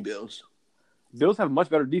 Yeah, give me Bills. Bills have much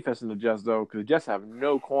better defense than the Jets, though, because the Jets have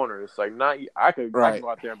no corners. Like, I could go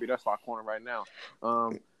out there and be that slot corner right now.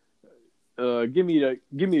 Give me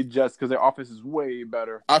the Jets because their offense is way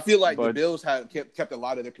better. I feel like the Bills have kept a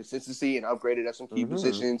lot of their consistency and upgraded at some key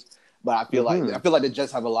positions. But I feel like the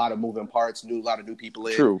Jets have a lot of moving parts, a lot of new people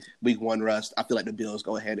in. True. Week 1 rust. I feel like the Bills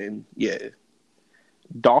go ahead and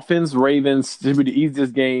Dolphins, Ravens. This would be the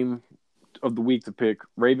easiest game of the week to pick.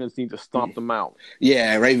 Ravens need to stomp them out.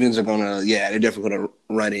 Yeah, Ravens are they're definitely gonna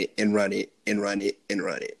run it and run it and run it and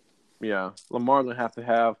run it. Yeah, Lamar's gonna have to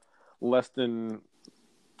have less than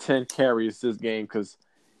 10 carries this game because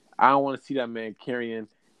I don't want to see that man carrying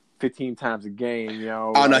 15 times a game,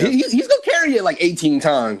 yo. Oh, no, he's going to carry it like 18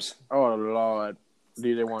 times. Oh, Lord.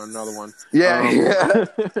 DJ want another one. Yeah.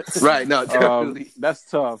 Right, no, definitely. That's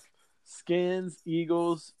tough. Skins,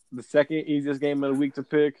 Eagles, the second easiest game of the week to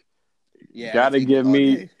pick. Yeah. Gotta give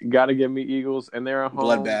me Eagles, and they're at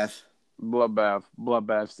home.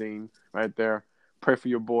 Bloodbath scene right there. Pray for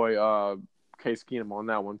your boy, Case Keenum on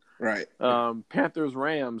that one. Right. Panthers,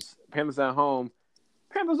 Rams. Panthers at home.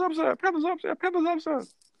 Panthers upset.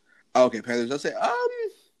 Okay, Panthers. I'll say,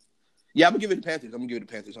 yeah, I'm gonna give it to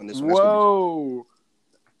Panthers. On this one. Whoa,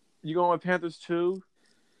 you going with Panthers too?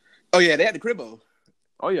 Oh yeah, they had the Cribbo.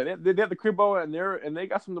 Oh yeah, they have the Cribbo and they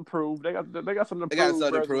got something to prove. They got something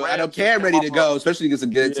to prove. I know Cam ready to go, especially against a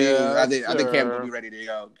good team. I think Cam will be ready to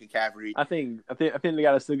go. McCaffrey. I think they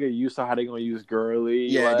got to still get used to how they're gonna use Gurley.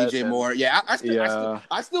 Yeah, DJ Moore. Yeah,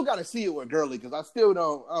 I still got to see it with Gurley because I don't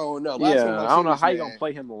know. I don't know how you gonna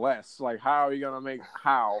play him less. Like, how are you gonna make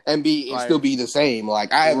and still be the same?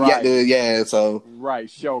 Like I have yet to. Yeah, so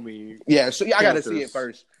show me. Yeah, so I got to see it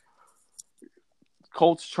first.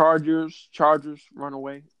 Colts, Chargers run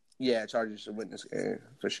away. Yeah, Chargers should win this game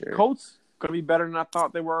for sure. Colts gonna be better than I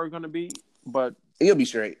thought they were gonna be, but he'll be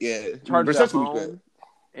straight. Yeah, Chargers at home,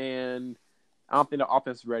 and I don't think the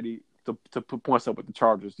offense is ready to put points up with the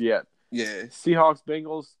Chargers yet. Yeah, Seahawks,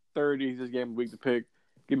 Bengals, third easiest game of the week to pick.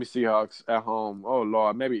 Give me Seahawks at home. Oh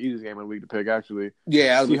Lord, maybe easiest game of the week to pick actually.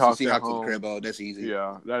 Yeah, Seahawks at home. Cribbo, that's easy.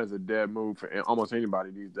 Yeah, that is a dead move for almost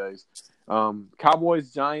anybody these days.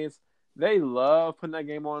 Cowboys, Giants. They love putting that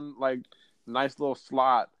game on like nice little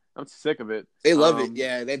slot. I'm sick of it. They love it.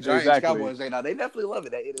 Yeah, that Giants Cowboys. They definitely love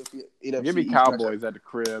it. Give me Cowboys at the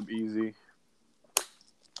crib, easy.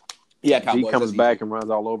 Yeah, Cowboys. He comes back and runs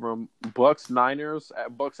all over them. Bucks, Niners,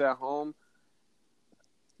 Bucks at home.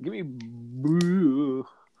 Give me.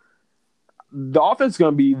 The offense is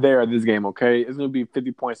going to be there this game, okay? It's going to be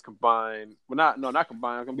 50 points combined. Well, not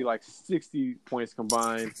combined. It's going to be like 60 points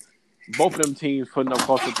combined. Both of them teams putting up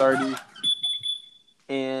close to 30.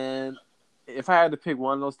 And if I had to pick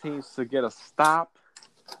one of those teams to get a stop,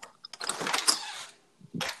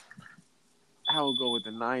 I would go with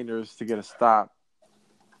the Niners to get a stop.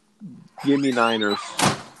 Give me Niners.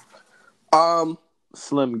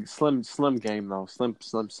 Slim game though. Slim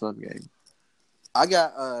game. I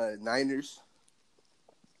got Niners.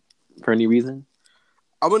 For any reason?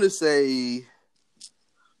 I'm gonna say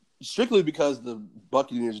strictly because the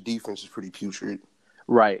Buccaneers defense is pretty putrid.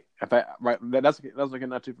 Right. That's looking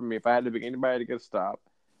not too for me. If I had to pick anybody to get a stop,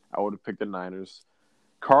 I would have picked the Niners.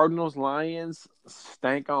 Cardinals, Lions,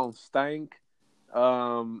 stank on stank.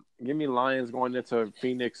 Give me Lions going into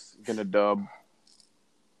Phoenix, gonna dub.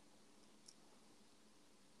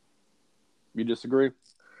 You disagree?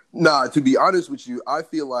 Nah, to be honest with you, I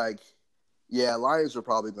feel like Lions are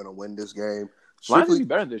probably gonna win this game. Lions will be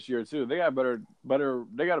better this year too. They got better.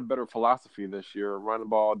 They got a better philosophy this year. Run the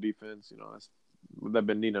ball, defense. You know, they've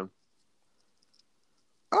been needing.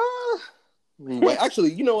 Wait,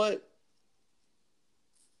 actually, you know what?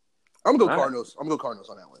 I'm gonna go Cardinals. I'm gonna go Cardinals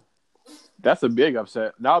on that one. That's a big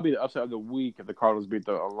upset. That'll be the upset of the week if the Cardinals beat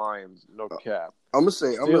the Lions. No cap. I'm gonna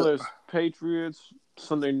say Steelers, Patriots,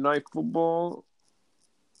 Sunday Night Football.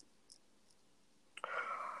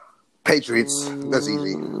 Patriots. That's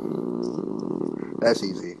easy.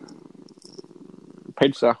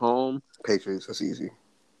 Patriots at home. Patriots. That's easy.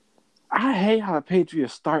 I hate how the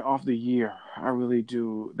Patriots start off the year. I really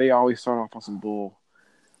do. They always start off on some bull.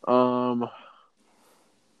 And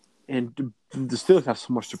the Steelers have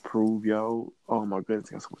so much to prove, yo. Oh my goodness,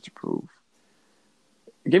 they got so much to prove.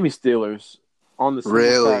 Give me Steelers on the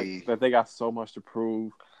simple fact that they got so much to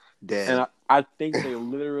prove. Dead. And I think they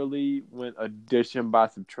literally went addition by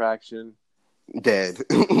subtraction. Dead.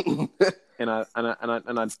 and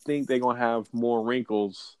I think they're gonna have more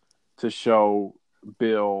wrinkles to show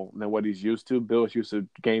Bill than what he's used to. Bill is used to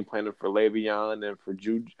game planning for Le'Veon and for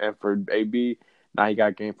Juju and for AB. Now he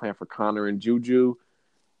got game plan for Connor and Juju.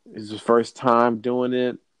 It's his first time doing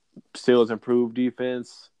it. Steelers improved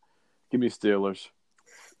defense. Give me Steelers.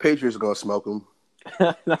 Patriots are gonna smoke them.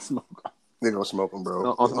 Not smoke them. They're gonna smoke them,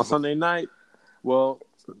 bro. On Sunday night, well,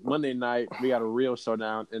 Monday night we got a real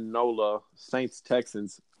showdown in NOLA. Saints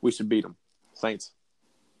Texans. We should beat them. Saints.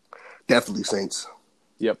 Definitely Saints.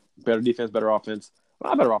 Yep. Better defense, better offense.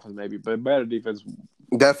 Well, not better offense maybe, but better defense.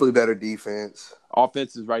 Definitely better defense.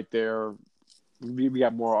 Offense is right there. We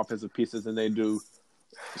got more offensive pieces than they do.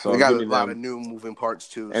 So we got a lot of new moving parts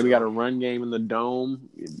too. And we got a run game in the dome.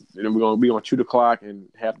 And then we're gonna shoot the clock and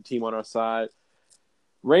have the team on our side.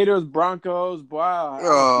 Raiders, Broncos, wow.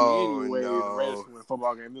 Oh, anyway, no. The Raiders can win a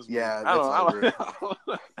football game this week. Yeah, that's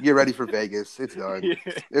over. Get ready for Vegas. It's done. Yeah.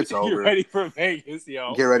 It's over. Get ready for Vegas,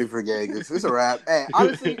 yo. Get ready for Vegas. It's a wrap. Hey,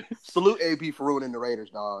 honestly, salute AP for ruining the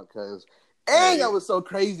Raiders, dog, because that was so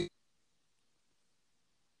crazy.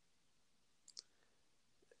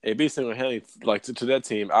 AB single-handedly, like, to that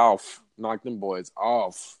team, off. Knock them boys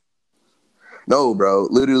off. No, bro.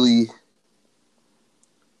 Literally.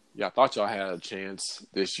 Yeah, I thought y'all had a chance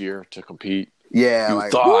this year to compete. Yeah, I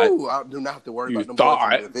do not have to worry about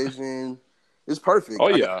the division. It's perfect. Oh,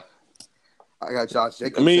 yeah. I got Josh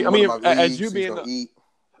Jacobs. I mean, as you being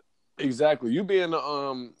exactly, you being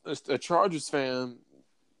a Chargers fan,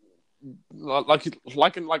 like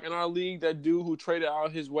in our league, that dude who traded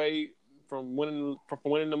out his way from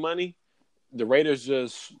winning the money, the Raiders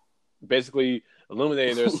just basically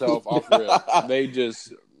eliminated themselves off rip. They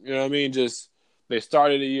just, you know what I mean? They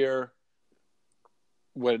started the year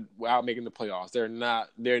without making the playoffs. They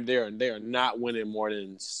are not winning more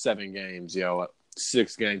than 7 games, yo.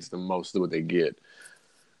 6 games is the most of what they get.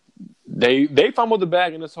 They fumbled the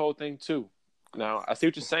bag in this whole thing too. Now I see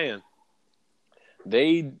what you're saying.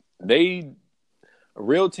 A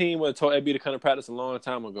real team would have told AB to come to practice a long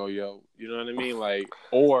time ago, yo. You know what I mean? Like,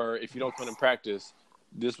 or if you don't come to practice,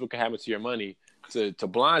 this what could happen to your money. To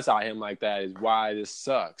blindside him like that is why this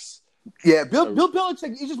sucks. Yeah, Bill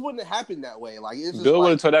Belichick, it just wouldn't have happened that way. Like, it's just Bill would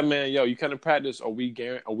have told that man, yo, you come to practice or we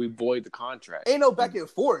void the contract. Ain't no back and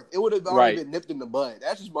forth. It would have already been nipped in the bud.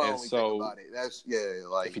 That's just my only thing about it. That's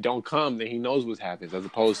like if you don't come, then he knows what happens, as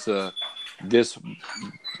opposed to this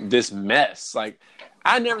mess. Like,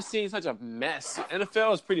 I never seen such a mess.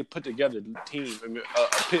 NFL is pretty put together team. I mean,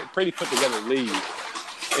 pretty put together league.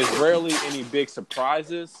 It's rarely any big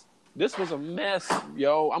surprises. This was a mess,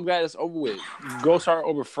 yo. I'm glad it's over with. Go start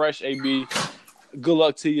over fresh, AB. Good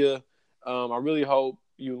luck to you. I really hope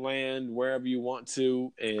you land wherever you want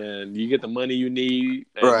to and you get the money you need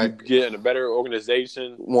and you get in a better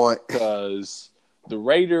organization. Because the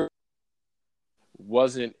Raiders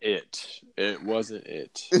wasn't it. It wasn't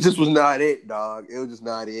it. It just was not it, dog. It was just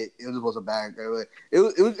not it. It just was a bad. It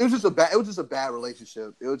was just a bad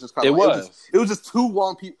relationship. It was just kind of. It was just two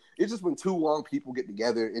wrong people. It's just when two wrong people get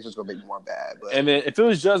together, it's just gonna make more bad. But. And then if it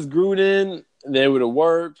was just Gruden, then it would have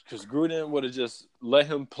worked because Gruden would have just let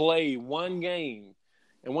him play one game,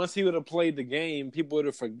 and once he would have played the game, people would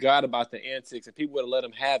have forgot about the antics and people would have let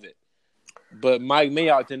him have it. But Mike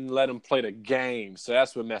Mayock didn't let him play the game, so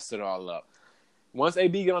that's what messed it all up. Once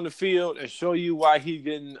AB get on the field and show you why he's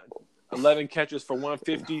getting 11 catches for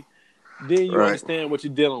 150, then you understand what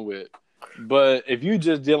you're dealing with. But if you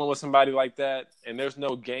just dealing with somebody like that and there's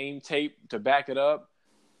no game tape to back it up,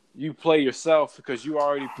 you play yourself because you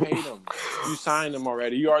already paid him. You signed him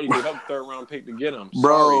already. You already gave up a third-round pick to get him.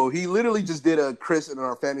 Bro, he literally just did a Chris in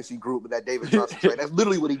our fantasy group with that David Johnson trade. That's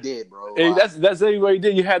literally what he did, bro. Hey, that's exactly what he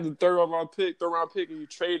did. You had the third-round pick, and you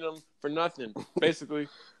traded him for nothing, basically.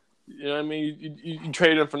 You know what I mean? You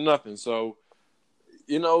traded him for nothing. So,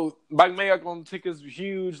 you know, Mike Mayock going to take his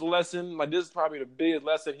huge lesson. Like, this is probably the biggest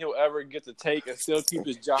lesson he'll ever get to take and still keep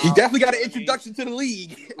his job. He definitely got an introduction to the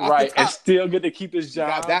league. Right, and still get to keep his job.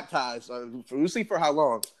 He got baptized. We'll see for how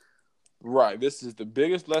long. Right. This is the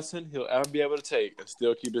biggest lesson he'll ever be able to take and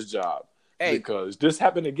still keep his job. Hey, because this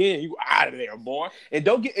happened again, you out of there, boy. And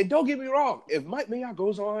don't get me wrong. If Mike Mayock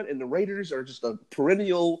goes on and the Raiders are just a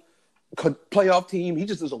perennial playoff team, he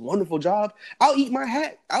just does a wonderful job. I'll eat my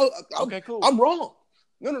hat. Okay, cool. I'm wrong.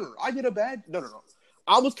 No. I did a bad. No.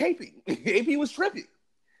 I was caping. AP was tripping.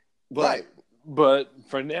 But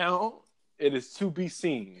for now, it is to be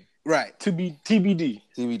seen. Right. To be TBD.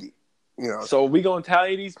 TBD. You know. So we're going to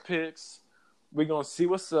tally these picks. We're going to see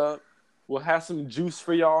what's up. We'll have some juice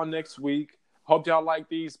for y'all next week. Hope y'all like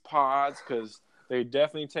these pods because they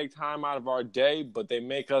definitely take time out of our day, but they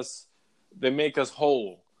make us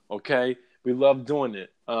whole, okay? We love doing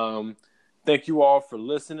it. Thank you all for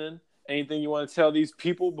listening. Anything you want to tell these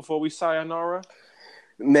people before we sayonara?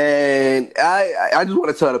 Man, I just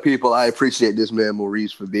want to tell the people I appreciate this man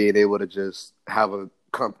Maurice for being able to just have a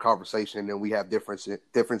conversation and we have difference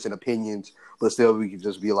in opinions, but still we can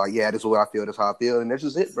just be like, yeah, this is what I feel, this is how I feel, and that's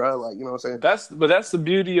just it, bro. Like, you know what I'm saying? That's the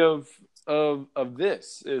beauty of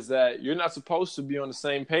this is that you're not supposed to be on the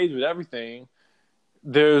same page with everything.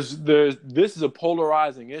 This is a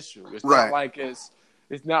polarizing issue. It's right.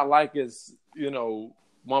 not like it's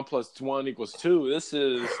 1 + 1 = 2. This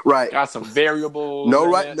is right. Got some variables. No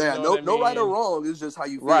right or wrong. It's just how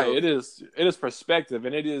you feel. Right. It is perspective,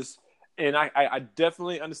 and it is. And I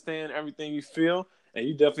definitely understand everything you feel, and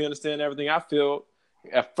you definitely understand everything I feel.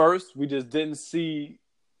 At first, we just didn't see.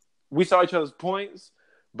 We saw each other's points,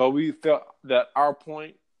 but we felt that our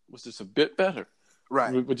point was just a bit better.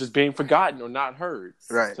 Right. Which is being forgotten or not heard.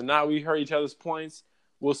 Right. So now we heard each other's points.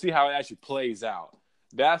 We'll see how it actually plays out.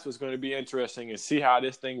 That's what's going to be interesting and see how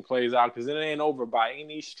this thing plays out because it ain't over by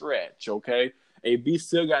any stretch, okay? AB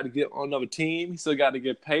still got to get on another team. He still got to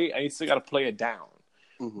get paid, and he still got to play it down.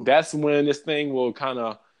 Mm-hmm. That's when this thing will kind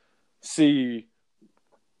of see,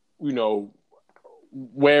 where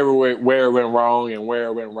it went wrong and where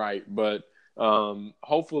it went right. But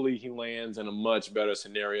hopefully he lands in a much better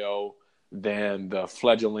scenario than the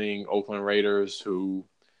fledgling Oakland Raiders who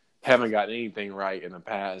haven't gotten anything right in the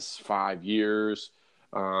past 5 years.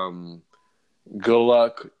 Good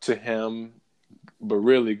luck to him, but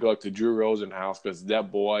really good luck to Drew Rosenhaus because that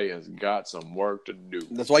boy has got some work to do.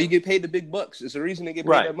 That's why you get paid the big bucks. It's the reason they get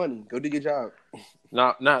paid that money. Go do your job.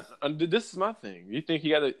 This is my thing. You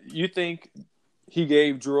think he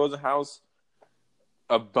gave Drew Rosenhaus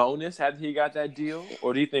a bonus after he got that deal,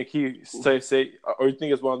 or do you think or do you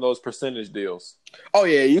think it's one of those percentage deals? Oh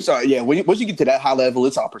yeah, you saw. Yeah, once you get to that high level,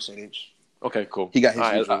 it's all percentage. Okay, cool. He got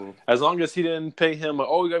his usual. As long as he didn't pay him,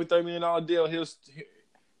 we got a $30 million deal. Here's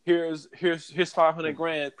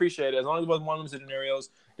 $500,000. Appreciate it. As long as it wasn't one of them scenarios,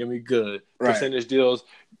 then we good. Right. Percentage deals.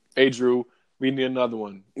 Hey Drew, we need another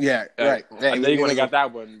one. Yeah, right. I know you want to got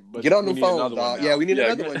that one, but get on the phone, dog. Yeah, we need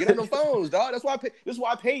another one. Get on the phones, dog. That's why this is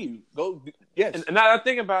why I pay you. Go. Yes. And now I'm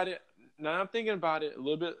thinking about it a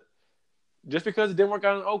little bit. Just because it didn't work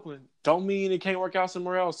out in Oakland, don't mean it can't work out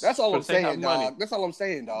somewhere else. That's all I'm saying, dog. That's all I'm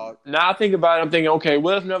saying, dog. Now I think about it, I'm thinking, okay,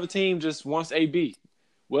 what if another team just wants AB?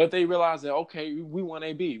 What if they realize that, okay, we want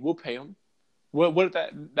AB, we'll pay them. What if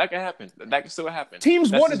that can happen? That can still happen. Teams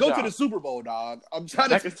want to go to the Super Bowl, dog.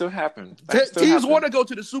 That can still happen. Teams want to go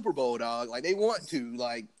to the Super Bowl, dog. Like they want to,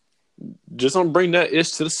 like. Just don't bring that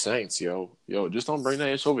ish to the Saints, yo. Just don't bring that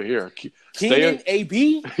ish over here. Keenan,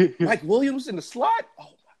 AB, Mike Williams in the slot. Oh.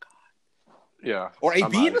 Yeah. Or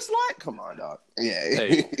AB in the slot? Come on, dog. Yeah.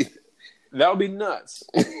 Hey, that would be nuts.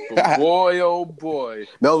 But boy, oh boy.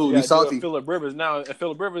 No, we salty. Phillip Rivers now. If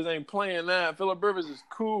Phillip Rivers ain't playing that, Phillip Rivers is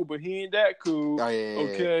cool, but he ain't that cool. Oh, yeah.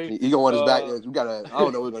 Okay. He gonna want his back. We gotta. I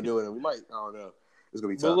don't know what we're gonna do with him. We might. I don't know. It's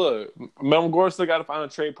gonna be tough. But look, Melvin Gordon still got to find a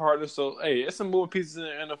trade partner. So hey, it's some moving pieces in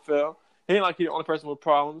the NFL. He ain't like he's the only person with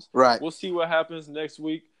problems. Right. We'll see what happens next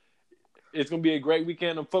week. It's going to be a great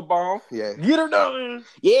weekend of football. Yeah. Get her done.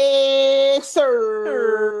 Yes,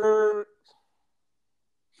 sir.